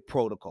COVID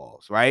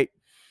protocols, right?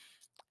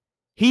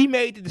 He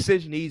made the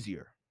decision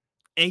easier.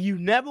 And you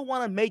never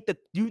want to make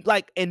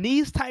in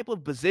these type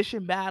of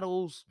position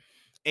battles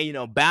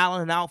and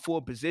battling out for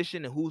a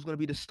position and who's going to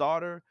be the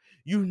starter,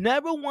 you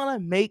never want to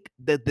make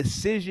the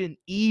decision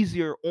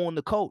easier on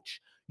the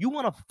coach. You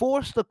want to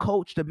force the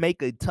coach to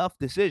make a tough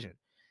decision.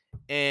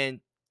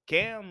 And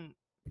Cam,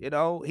 he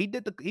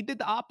did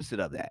the opposite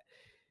of that.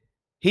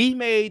 He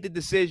made the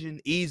decision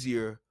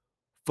easier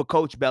for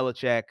Coach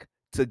Belichick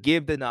to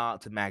give the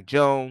nod to Mac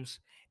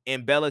Jones,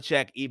 and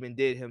Belichick even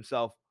did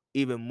himself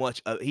a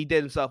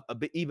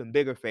bit even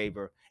bigger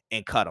favor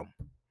and cut him.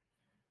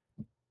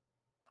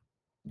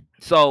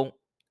 So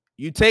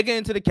you take it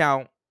into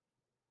account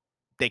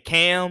that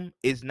Cam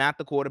is not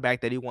the quarterback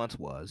that he once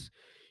was.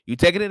 You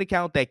take into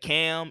account that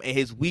Cam and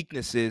his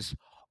weaknesses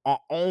are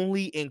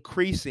only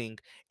increasing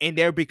and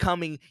they're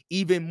becoming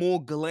even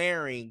more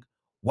glaring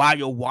while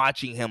you're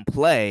watching him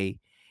play.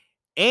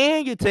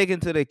 And you take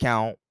into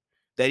account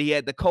that he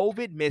had the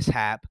COVID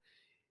mishap.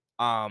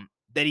 That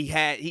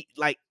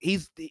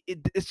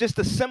it's just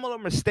a similar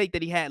mistake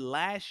that he had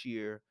last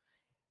year.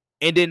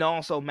 And then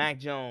also Mac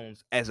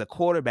Jones as a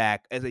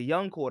quarterback, as a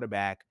young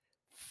quarterback,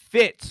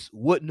 fits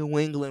what New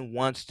England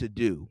wants to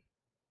do.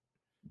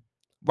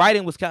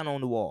 Writing was kind of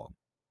on the wall.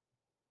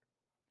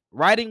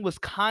 Writing was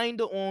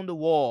kind of on the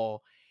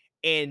wall,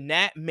 and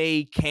that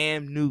made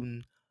Cam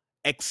Newton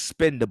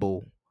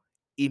expendable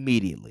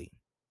immediately.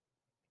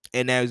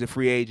 And now he's a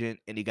free agent,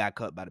 and he got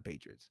cut by the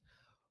Patriots.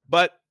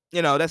 But,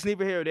 that's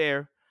neither here or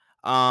there.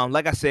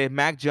 Like I said,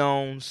 Mac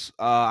Jones,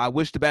 I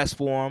wish the best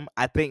for him.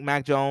 I think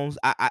Mac Jones,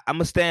 I'm going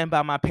to stand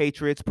by my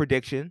Patriots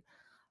prediction.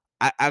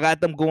 I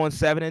got them going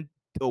 10-7.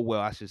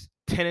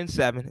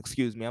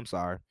 Excuse me. I'm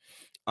sorry.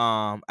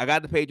 I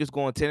got the Patriots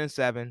going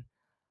 10-7.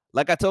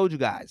 Like I told you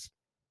guys,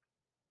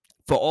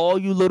 for all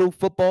you little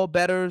football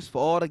bettors,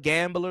 for all the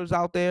gamblers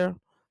out there,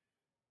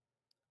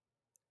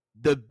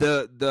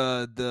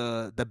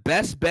 the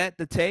best bet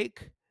to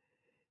take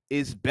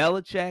is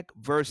Belichick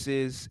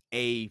versus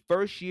a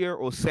first year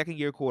or second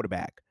year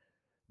quarterback.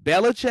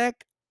 Belichick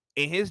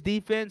and his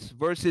defense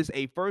versus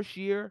a first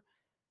year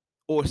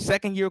or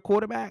second year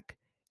quarterback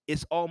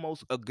is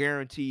almost a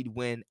guaranteed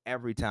win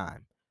every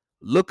time.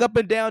 Look up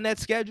and down that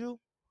schedule.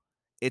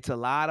 It's a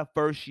lot of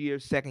first year,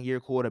 second year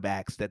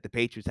quarterbacks that the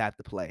Patriots have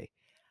to play.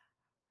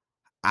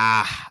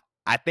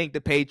 I think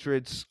the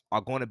Patriots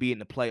are going to be in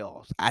the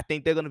playoffs. I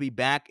think they're going to be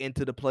back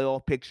into the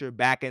playoff picture,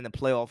 back in the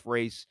playoff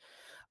race.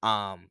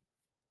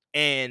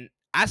 And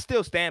I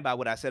still stand by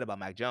what I said about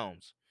Mac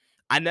Jones.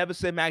 I never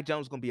said Mac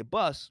Jones is going to be a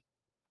bust,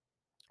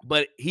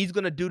 but he's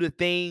going to do the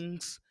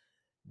things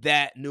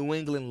that New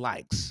England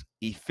likes.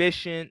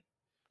 Efficient.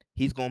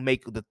 He's going to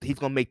make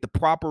the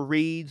proper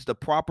reads, the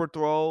proper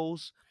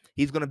throws.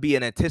 He's going to be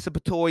an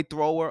anticipatory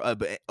thrower,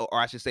 or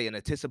I should say an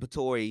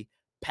anticipatory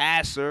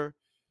passer.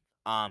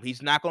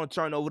 He's not going to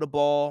turn over the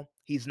ball.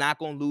 He's not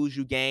going to lose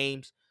you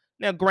games.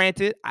 Now,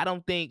 granted, I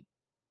don't think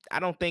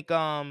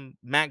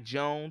Mac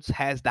Jones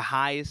has the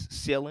highest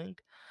ceiling.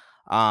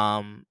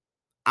 I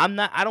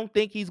don't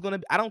think he's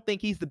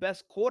the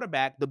best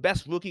quarterback, the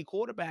best rookie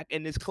quarterback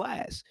in this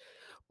class.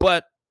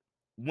 But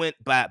by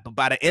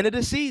the end of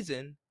the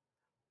season,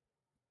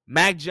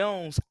 Mac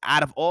Jones,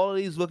 out of all of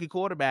these rookie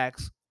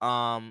quarterbacks,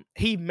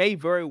 he may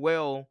very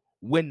well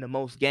win the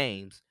most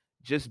games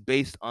just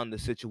based on the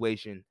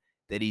situation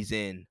that he's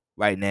in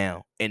right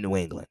now in New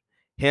England.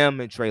 Him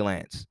and Trey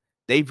Lance,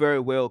 they very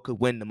well could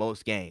win the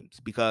most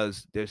games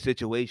because their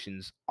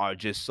situations are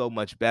just so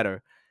much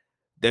better.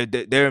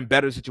 They're in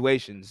better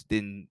situations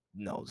than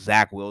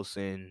Zach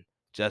Wilson,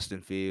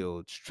 Justin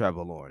Fields,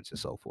 Trevor Lawrence, and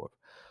so forth.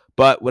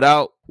 But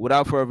without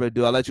further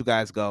ado, I'll let you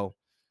guys go.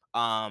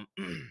 I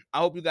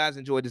hope you guys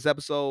enjoyed this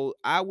episode.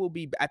 I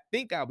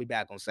think I'll be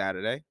back on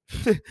Saturday.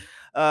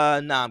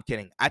 I'm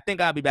kidding. I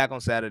think I'll be back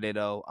on Saturday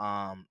though.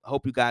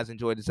 Hope you guys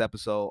enjoyed this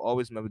episode.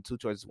 Always remember 2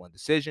 choices, 1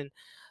 decision.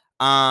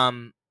 Yeah,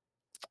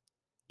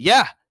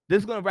 this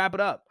is gonna wrap it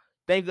up.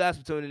 Thank you guys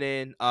for tuning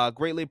in.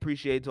 Greatly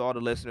appreciate to all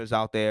the listeners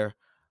out there.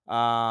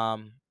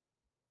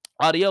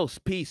 Adios,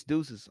 peace,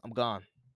 deuces. I'm gone.